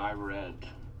 That when I read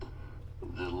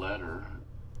the letter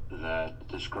that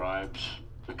describes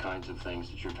the kinds of things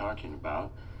that you're talking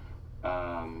about,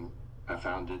 I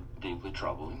found it deeply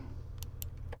troubling.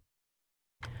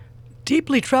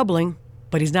 Deeply troubling,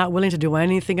 but he's not willing to do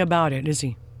anything about it, is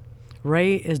he?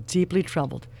 Wray is deeply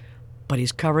troubled, but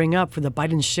he's covering up for the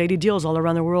Biden's shady deals all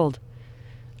around the world,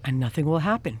 and nothing will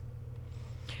happen.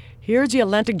 Here's the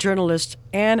Atlantic journalist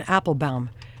Ann Applebaum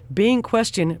being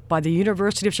questioned by the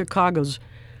University of Chicago's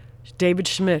David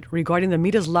Schmidt regarding the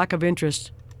media's lack of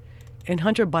interest in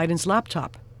Hunter Biden's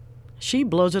laptop. She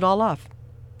blows it all off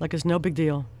like it's no big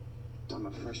deal. I'm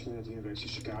a freshman at the University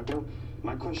of Chicago.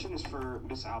 My question is for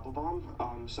Ms. Applebaum.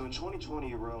 So in 2020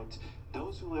 you wrote,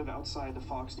 those who live outside the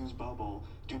Fox News bubble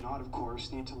do not, of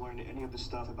course, need to learn any of the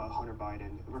stuff about Hunter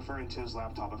Biden, referring to his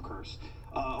laptop, of course.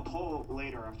 A poll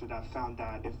later after that found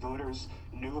that if voters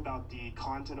knew about the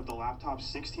content of the laptop,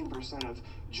 16% of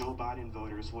Joe Biden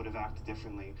voters would have acted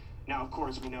differently. Now, of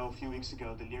course, we know a few weeks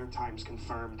ago the New York Times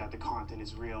confirmed that the content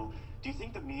is real. Do you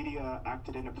think the media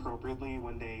acted inappropriately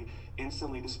when they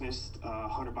instantly dismissed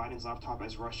Hunter Biden's laptop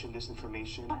as Russian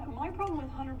disinformation? My problem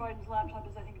with Hunter Biden's laptop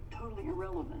is I think it's totally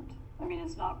irrelevant. I mean,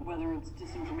 it's not whether it's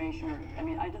disinformation or, I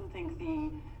mean, I don't think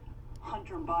the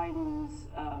Hunter Biden's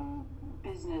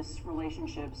business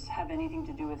relationships have anything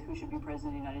to do with who should be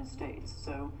president of the United States.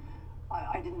 So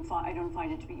I don't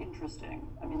find it to be interesting.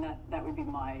 I mean, that would be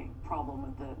my problem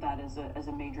with that as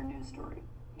a major news story.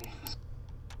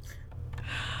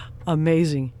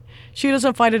 Amazing. She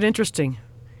doesn't find it interesting.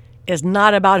 It's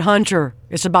not about Hunter.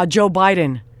 It's about Joe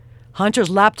Biden. Hunter's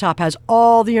laptop has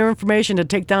all the information to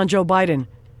take down Joe Biden.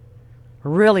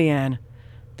 Really, Ann?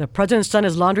 The president's son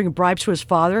is laundering bribes to his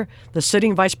father, the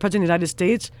sitting vice president of the United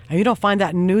States, and you don't find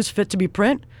that news fit to be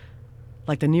print?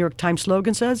 Like the New York Times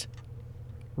slogan says?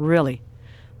 Really?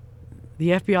 The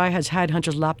FBI has had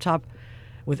Hunter's laptop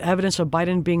with evidence of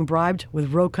Biden being bribed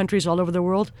with rogue countries all over the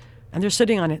world, and they're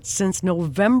sitting on it since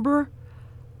November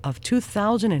of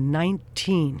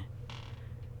 2019.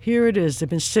 Here it is. They've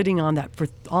been sitting on that for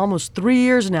almost 3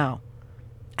 years now,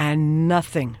 and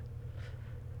nothing.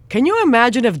 Can you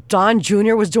imagine if Don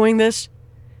Jr. was doing this?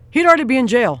 He'd already be in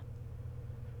jail.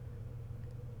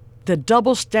 The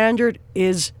double standard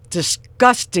is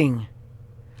disgusting.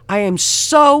 I am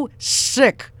so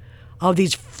sick of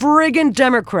these friggin'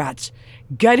 Democrats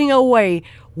getting away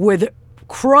with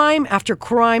crime after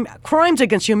crime, crimes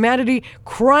against humanity,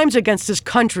 crimes against this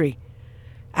country,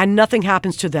 and nothing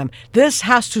happens to them. This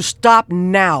has to stop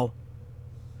now.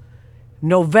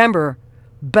 November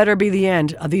better be the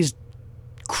end of these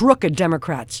crooked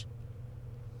Democrats.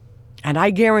 And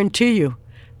I guarantee you,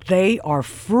 they are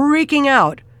freaking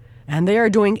out, and they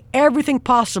are doing everything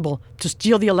possible to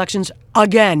steal the elections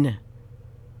again.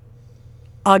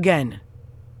 Again.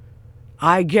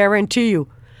 I guarantee you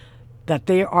that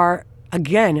they are,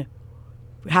 again,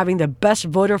 having the best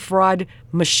voter fraud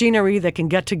machinery they can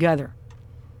get together.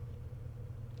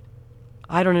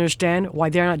 I don't understand why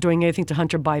they're not doing anything to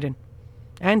Hunter Biden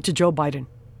and to Joe Biden.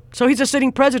 So he's a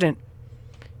sitting president.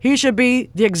 He should be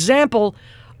the example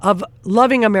of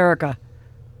loving America.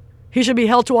 He should be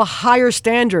held to a higher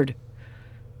standard.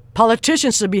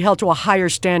 Politicians should be held to a higher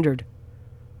standard.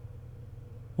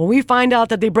 When we find out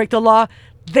that they break the law,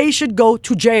 they should go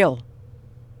to jail.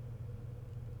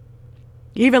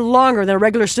 Even longer than a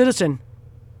regular citizen.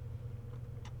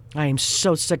 I am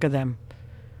so sick of them.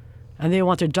 And they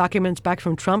want their documents back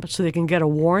from Trump so they can get a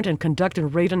warrant and conduct a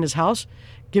raid on his house,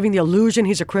 giving the illusion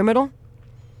he's a criminal.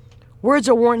 Where's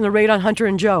the warrant in the raid on Hunter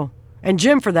and Joe? And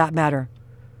Jim, for that matter.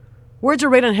 Where's the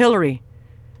raid on Hillary?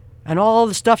 And all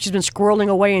the stuff she's been squirreling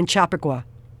away in Chappaqua.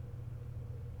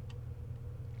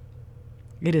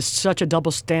 It is such a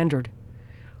double standard.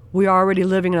 We are already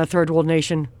living in a third world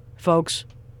nation, folks.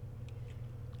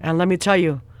 And let me tell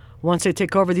you, once they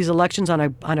take over these elections on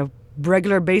a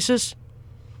regular basis,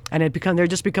 and they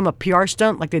just become a PR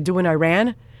stunt like they do in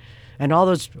Iran and all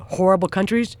those horrible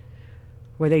countries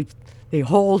where they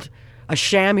hold a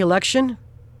sham election,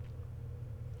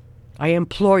 I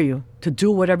implore you to do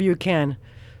whatever you can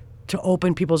to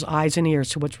open people's eyes and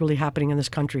ears to what's really happening in this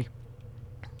country.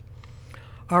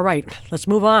 All right, let's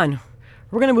move on.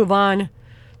 We're going to move on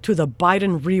to the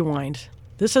Biden rewind.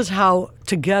 This is how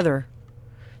together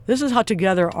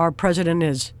our president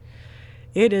is.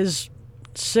 It is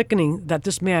sickening that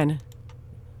this man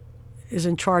is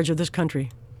in charge of this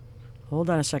country. Hold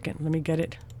on a second. Let me get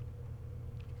it.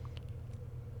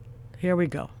 Here we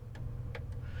go.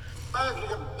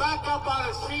 Back up on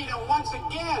his feet and once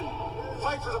again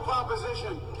fight for the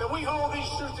proposition that we hold these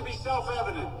truths to be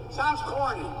self-evident. Sounds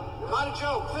corny. Not a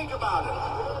joke. Think about it.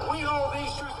 We hold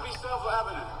these truths to be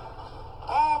self-evident.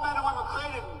 All men and women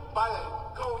created by the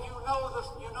code. You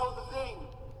know the thing.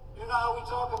 You know how we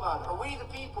talk about it. Are we the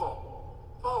people?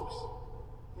 Folks.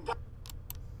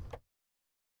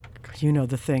 You know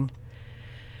the thing.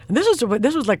 And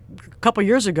this was like a couple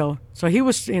years ago. So he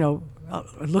was, it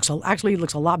looks a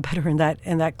lot better in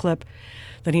that clip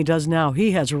than he does now.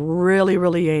 He has really,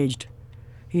 really aged.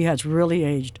 He has really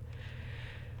aged.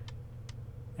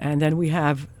 And then we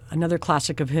have another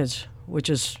classic of his, which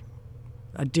is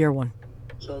a dear one.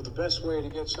 So the best way to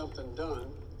get something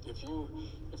done, if it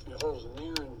holds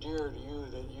near and dear to you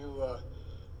that you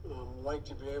like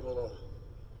to be able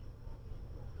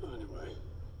to, anyway.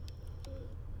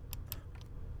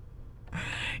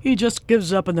 He just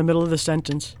gives up in the middle of the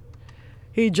sentence.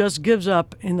 He just gives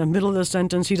up in the middle of the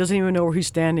sentence. He doesn't even know where he's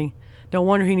standing. No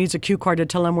wonder he needs a cue card to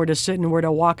tell him where to sit and where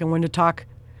to walk and when to talk.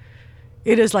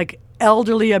 It is like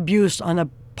elderly abuse on the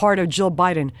part of Jill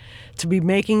Biden to be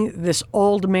making this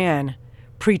old man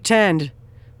pretend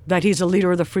that he's a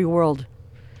leader of the free world.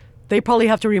 They probably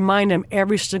have to remind him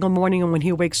every single morning when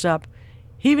he wakes up.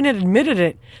 He even admitted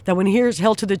it, that when he hears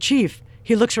held to the chief,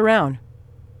 he looks around.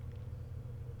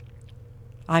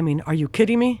 I mean, are you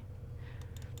kidding me?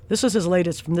 This is his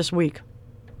latest from this week.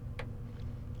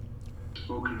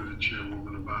 Spoken to the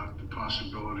chairwoman about the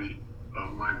possibility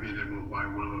of my being able to buy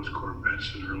one of those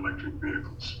Corvettes that are electric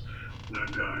vehicles that,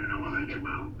 when they come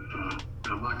out.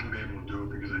 I'm not going to be able to do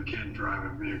it because I can't drive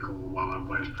a vehicle while I'm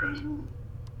vice president.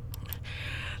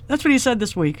 That's what he said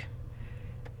this week.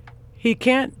 He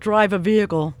can't drive a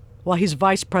vehicle while he's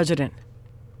vice president.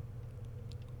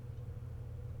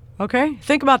 Okay?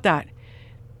 Think about that.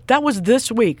 That was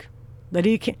this week that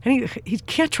he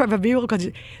can't drive a vehicle because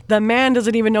the man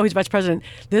doesn't even know he's vice president.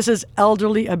 This is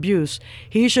elderly abuse.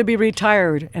 He should be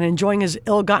retired and enjoying his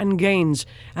ill-gotten gains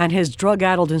and his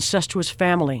drug-addled incestuous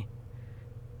family.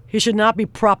 He should not be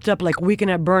propped up like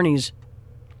Weekend at Bernie's.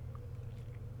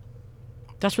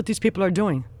 That's what these people are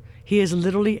doing. He is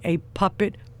literally a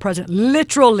puppet president.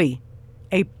 Literally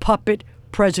a puppet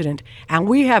president. And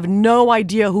we have no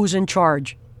idea who's in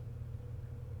charge.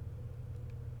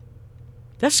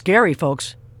 That's scary,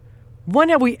 folks. When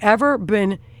have we ever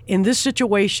been in this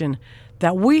situation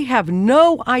that we have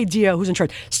no idea who's in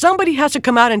charge? Somebody has to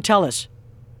come out and tell us.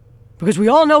 Because we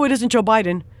all know it isn't Joe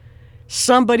Biden.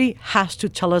 Somebody has to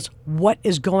tell us what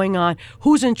is going on,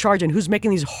 who's in charge, and who's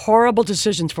making these horrible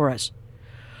decisions for us.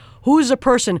 Who's the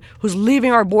person who's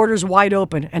leaving our borders wide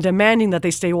open and demanding that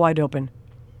they stay wide open?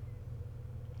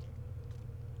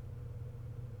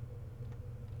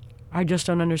 I just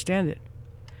don't understand it.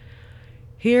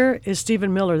 Here is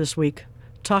Stephen Miller this week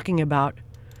talking about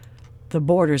the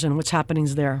borders and what's happening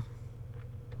there.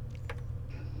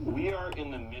 We are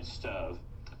in the midst of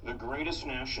the greatest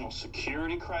national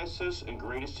security crisis and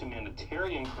greatest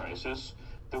humanitarian crisis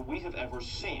that we have ever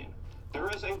seen.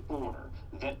 There is a border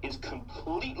that is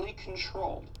completely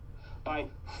controlled by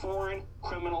foreign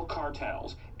criminal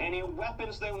cartels. Any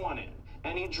weapons they want in,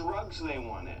 any drugs they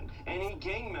want in, any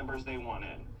gang members they want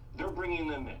in, they're bringing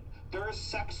them in. There is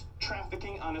sex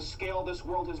trafficking on a scale this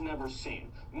world has never seen.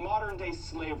 Modern day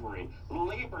slavery,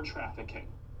 labor trafficking.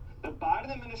 The Biden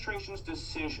administration's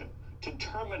decision to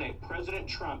terminate President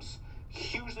Trump's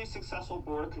hugely successful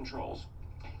border controls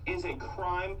is a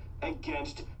crime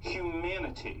against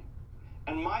humanity.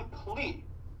 And my plea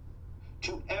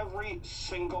to every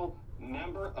single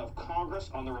member of Congress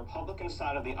on the Republican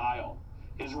side of the aisle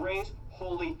is raise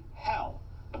holy hell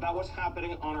about what's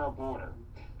happening on our border.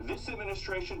 This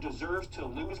administration deserves to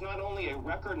lose not only a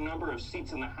record number of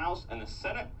seats in the House and the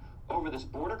Senate over this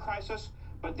border crisis,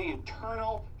 but the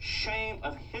eternal shame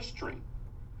of history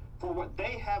for what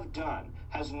they have done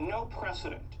has no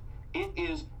precedent. It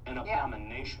is an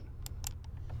abomination.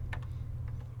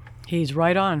 He's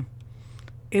right on.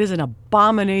 It is an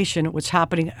abomination what's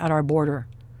happening at our border.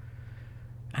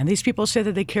 And these people say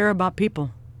that they care about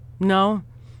people. No.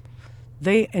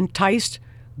 They enticed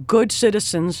good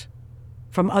citizens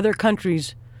from other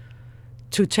countries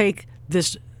to take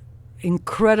this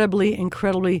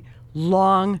incredibly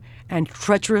long and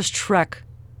treacherous trek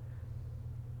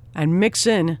and mix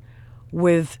in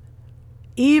with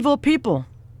evil people,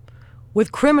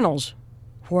 with criminals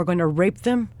who are going to rape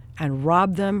them and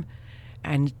rob them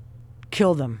and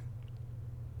kill them.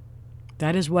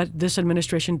 That is what this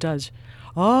administration does.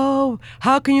 Oh,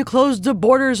 how can you close the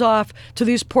borders off to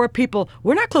these poor people?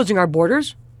 We're not closing our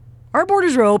borders. Our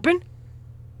borders are open.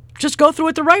 Just go through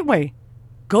it the right way.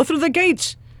 Go through the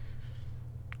gates.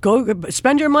 Go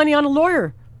spend your money on a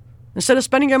lawyer instead of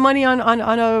spending your money on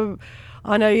a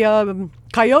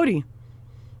coyote,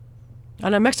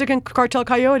 on a Mexican cartel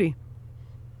coyote.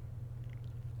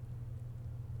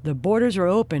 The borders are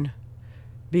open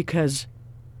because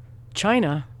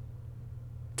China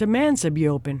demands to be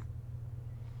open.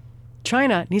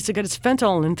 China needs to get its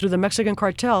fentanyl in through the Mexican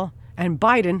cartel, and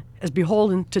Biden is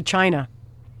beholden to China.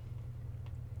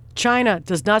 China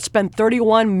does not spend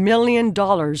 $31 million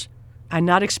and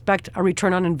not expect a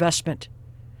return on investment.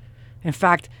 In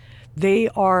fact, they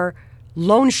are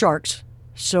loan sharks.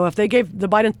 So if they gave the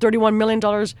Biden $31 million,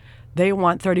 they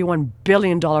want $31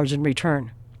 billion in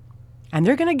return. And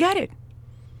they're going to get it.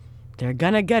 They're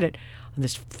going to get it.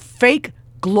 This fake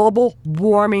global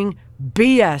warming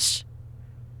BS.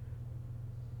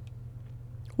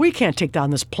 We can't take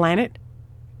down this planet.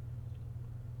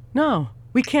 No,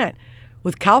 we can't.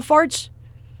 With cow farts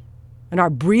and our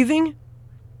breathing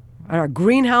and our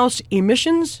greenhouse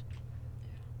emissions,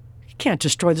 you can't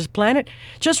destroy this planet.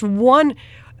 Just one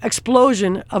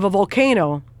explosion of a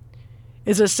volcano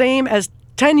is the same as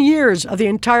 10 years of the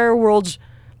entire world's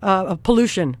of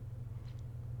pollution.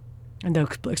 And the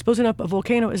explosion of a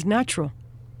volcano is natural.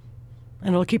 And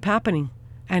it'll keep happening.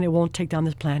 And it won't take down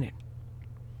this planet.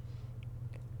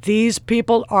 These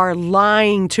people are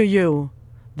lying to you.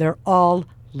 They're all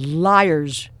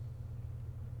liars.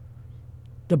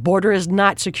 The border is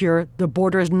not secure. The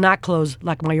border is not closed,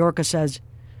 like Mayorkas says.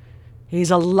 He's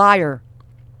a liar.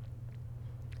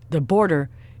 The border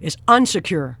is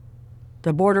unsecure.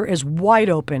 The border is wide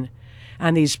open.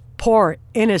 And these poor,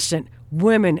 innocent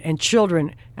women and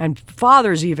children and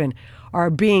fathers even are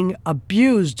being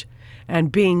abused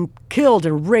and being killed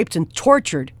and raped and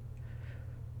tortured.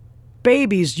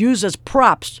 Babies used as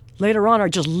props later on are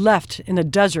just left in the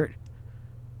desert.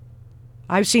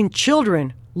 I've seen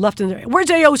children left in there. Where's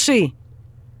AOC?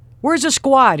 Where's the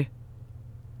squad?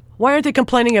 Why aren't they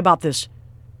complaining about this?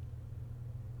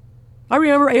 I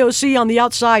remember AOC on the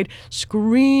outside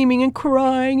screaming and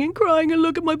crying and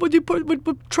look at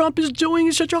what Trump is doing.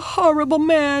 He's such a horrible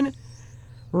man.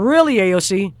 Really,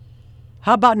 AOC?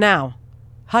 How about now?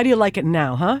 How do you like it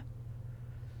now, huh?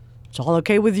 It's all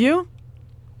okay with you?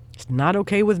 It's not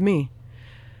okay with me.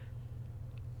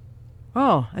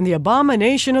 Oh, and the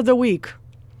abomination of the week.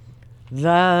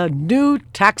 The new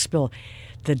tax bill.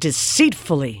 The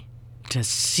deceitfully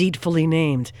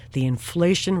named the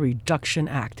Inflation Reduction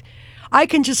Act. I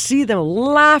can just see them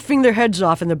laughing their heads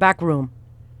off in the back room.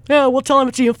 Yeah, we'll tell them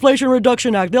it's the Inflation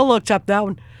Reduction Act. They'll accept that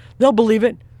one. They'll believe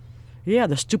it. Yeah,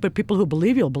 the stupid people who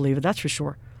believe you'll believe it, that's for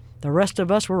sure. The rest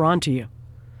of us, we're on to you.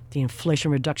 The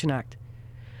Inflation Reduction Act.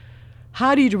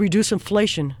 How do you reduce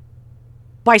inflation?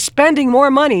 By spending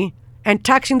more money and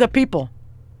taxing the people.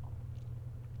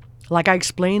 Like I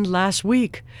explained last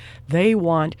week, they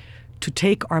want to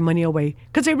take our money away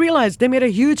because they realized they made a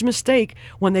huge mistake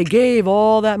when they gave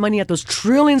all that money at those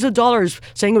trillions of dollars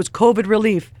saying it was COVID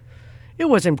relief. It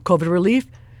wasn't COVID relief.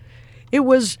 It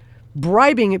was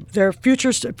bribing their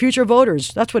future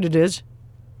voters. That's what it is.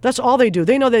 That's all they do.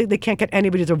 They know they can't get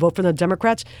anybody to vote for the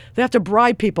Democrats. They have to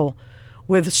bribe people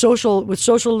with social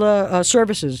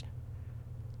services.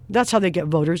 That's how they get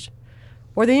voters.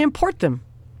 Or they import them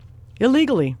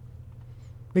illegally.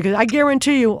 Because I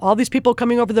guarantee you, all these people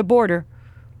coming over the border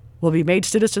will be made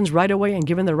citizens right away and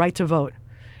given the right to vote.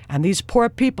 And these poor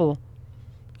people,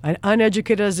 and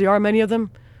uneducated as they are, many of them,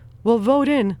 will vote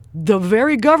in the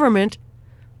very government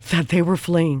that they were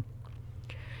fleeing.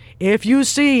 If you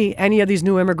see any of these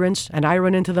new immigrants, and I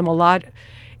run into them a lot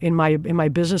in my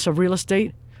business of real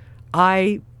estate,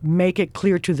 I make it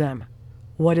clear to them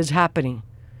what is happening.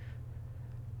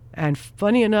 And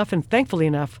funny enough, and thankfully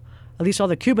enough, at least all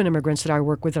the Cuban immigrants that I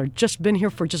work with are just been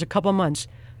here for just a couple months.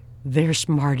 They're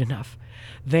smart enough.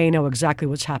 They know exactly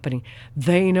what's happening.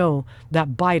 They know that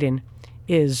Biden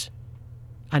is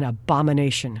an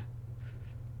abomination.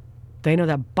 They know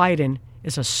that Biden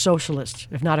is a socialist,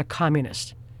 if not a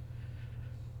communist.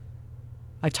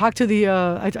 I talk to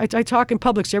I talk in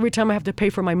Publix every time I have to pay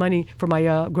for my money for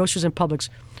my groceries in Publix.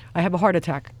 I have a heart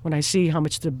attack when I see how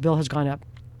much the bill has gone up.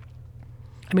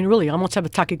 I mean, really, I almost have a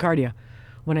tachycardia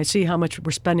when I see how much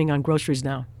we're spending on groceries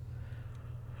now.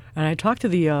 And I talk to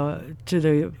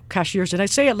the cashiers, and I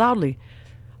say it loudly.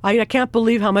 I can't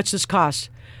believe how much this costs.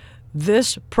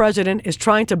 This president is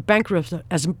trying to bankrupt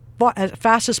as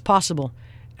fast as possible.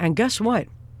 And guess what?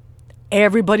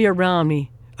 Everybody around me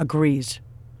agrees.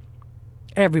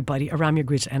 Everybody around me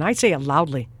agrees. And I say it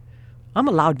loudly. I'm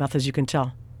a loudmouth, as you can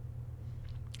tell.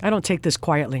 I don't take this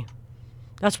quietly.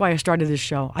 That's why I started this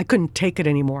show. I couldn't take it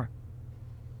anymore.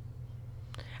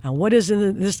 And what is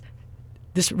in this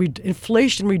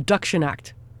Inflation Reduction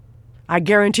Act? I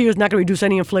guarantee you it's not going to reduce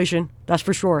any inflation. That's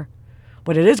for sure.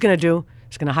 What it is going to do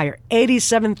is going to hire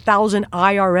 87,000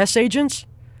 IRS agents.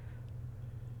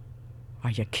 Are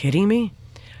you kidding me?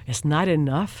 It's not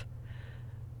enough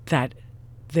that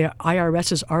the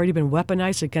IRS has already been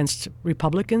weaponized against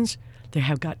Republicans. They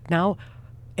have got now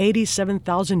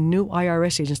 87,000 new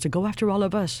IRS agents to go after all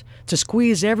of us, to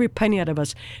squeeze every penny out of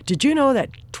us. Did you know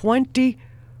that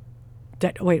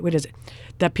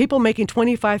that people making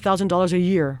 $25,000 a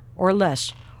year or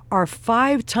less are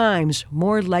 5 times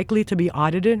more likely to be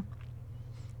audited?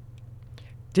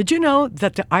 Did you know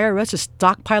that the IRS is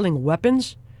stockpiling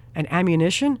weapons and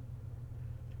ammunition?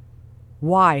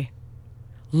 Why?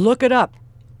 Look it up.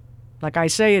 Like I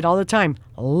say it all the time,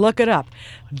 look it up.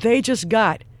 They just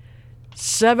got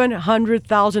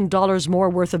 $700,000 more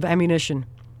worth of ammunition.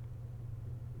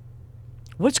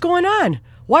 What's going on?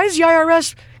 Why is the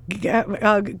IRS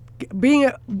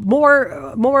being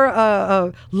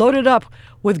more loaded up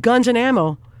with guns and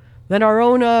ammo than our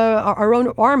own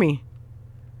army?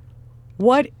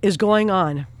 What is going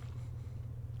on?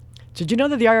 Did you know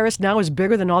that the IRS now is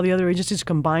bigger than all the other agencies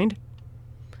combined?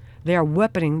 They are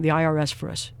weaponing the IRS for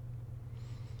us.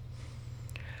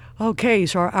 Okay,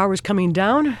 so our hour's coming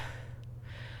down.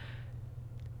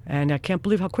 And I can't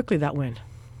believe how quickly that went.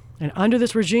 And under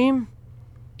this regime,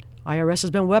 IRS has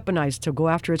been weaponized to go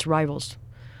after its rivals.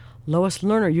 Lois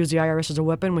Lerner used the IRS as a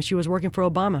weapon when she was working for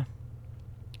Obama.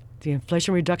 The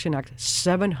Inflation Reduction Act,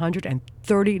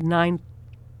 $739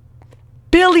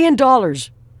 billion.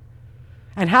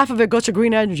 And half of it goes to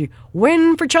green energy.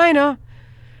 Win for China.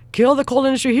 Kill the coal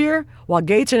industry here, while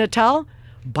Gates and Attal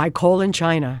buy coal in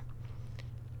China.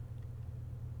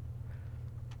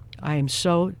 I am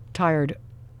so tired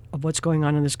of what's going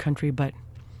on in this country, but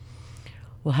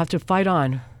we'll have to fight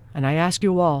on. And I ask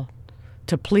you all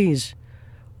to please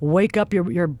wake up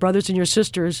your brothers and your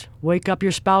sisters, wake up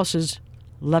your spouses,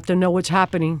 let them know what's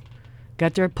happening,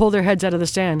 pull their heads out of the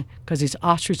sand, because these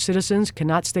ostrich citizens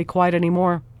cannot stay quiet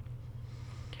anymore.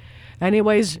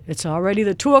 Anyways, it's already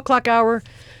the 2 o'clock hour,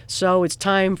 so it's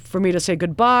time for me to say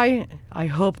goodbye. I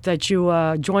hope that you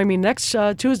join me next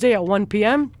Tuesday at 1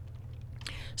 p.m.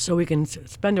 so we can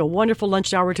spend a wonderful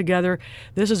lunch hour together.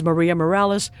 This is Maria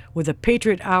Morales with the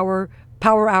Patriot Hour,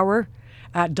 Power Hour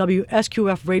at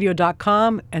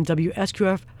WSQFradio.com and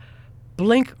WSQF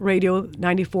Blink Radio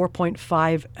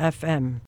 94.5 FM.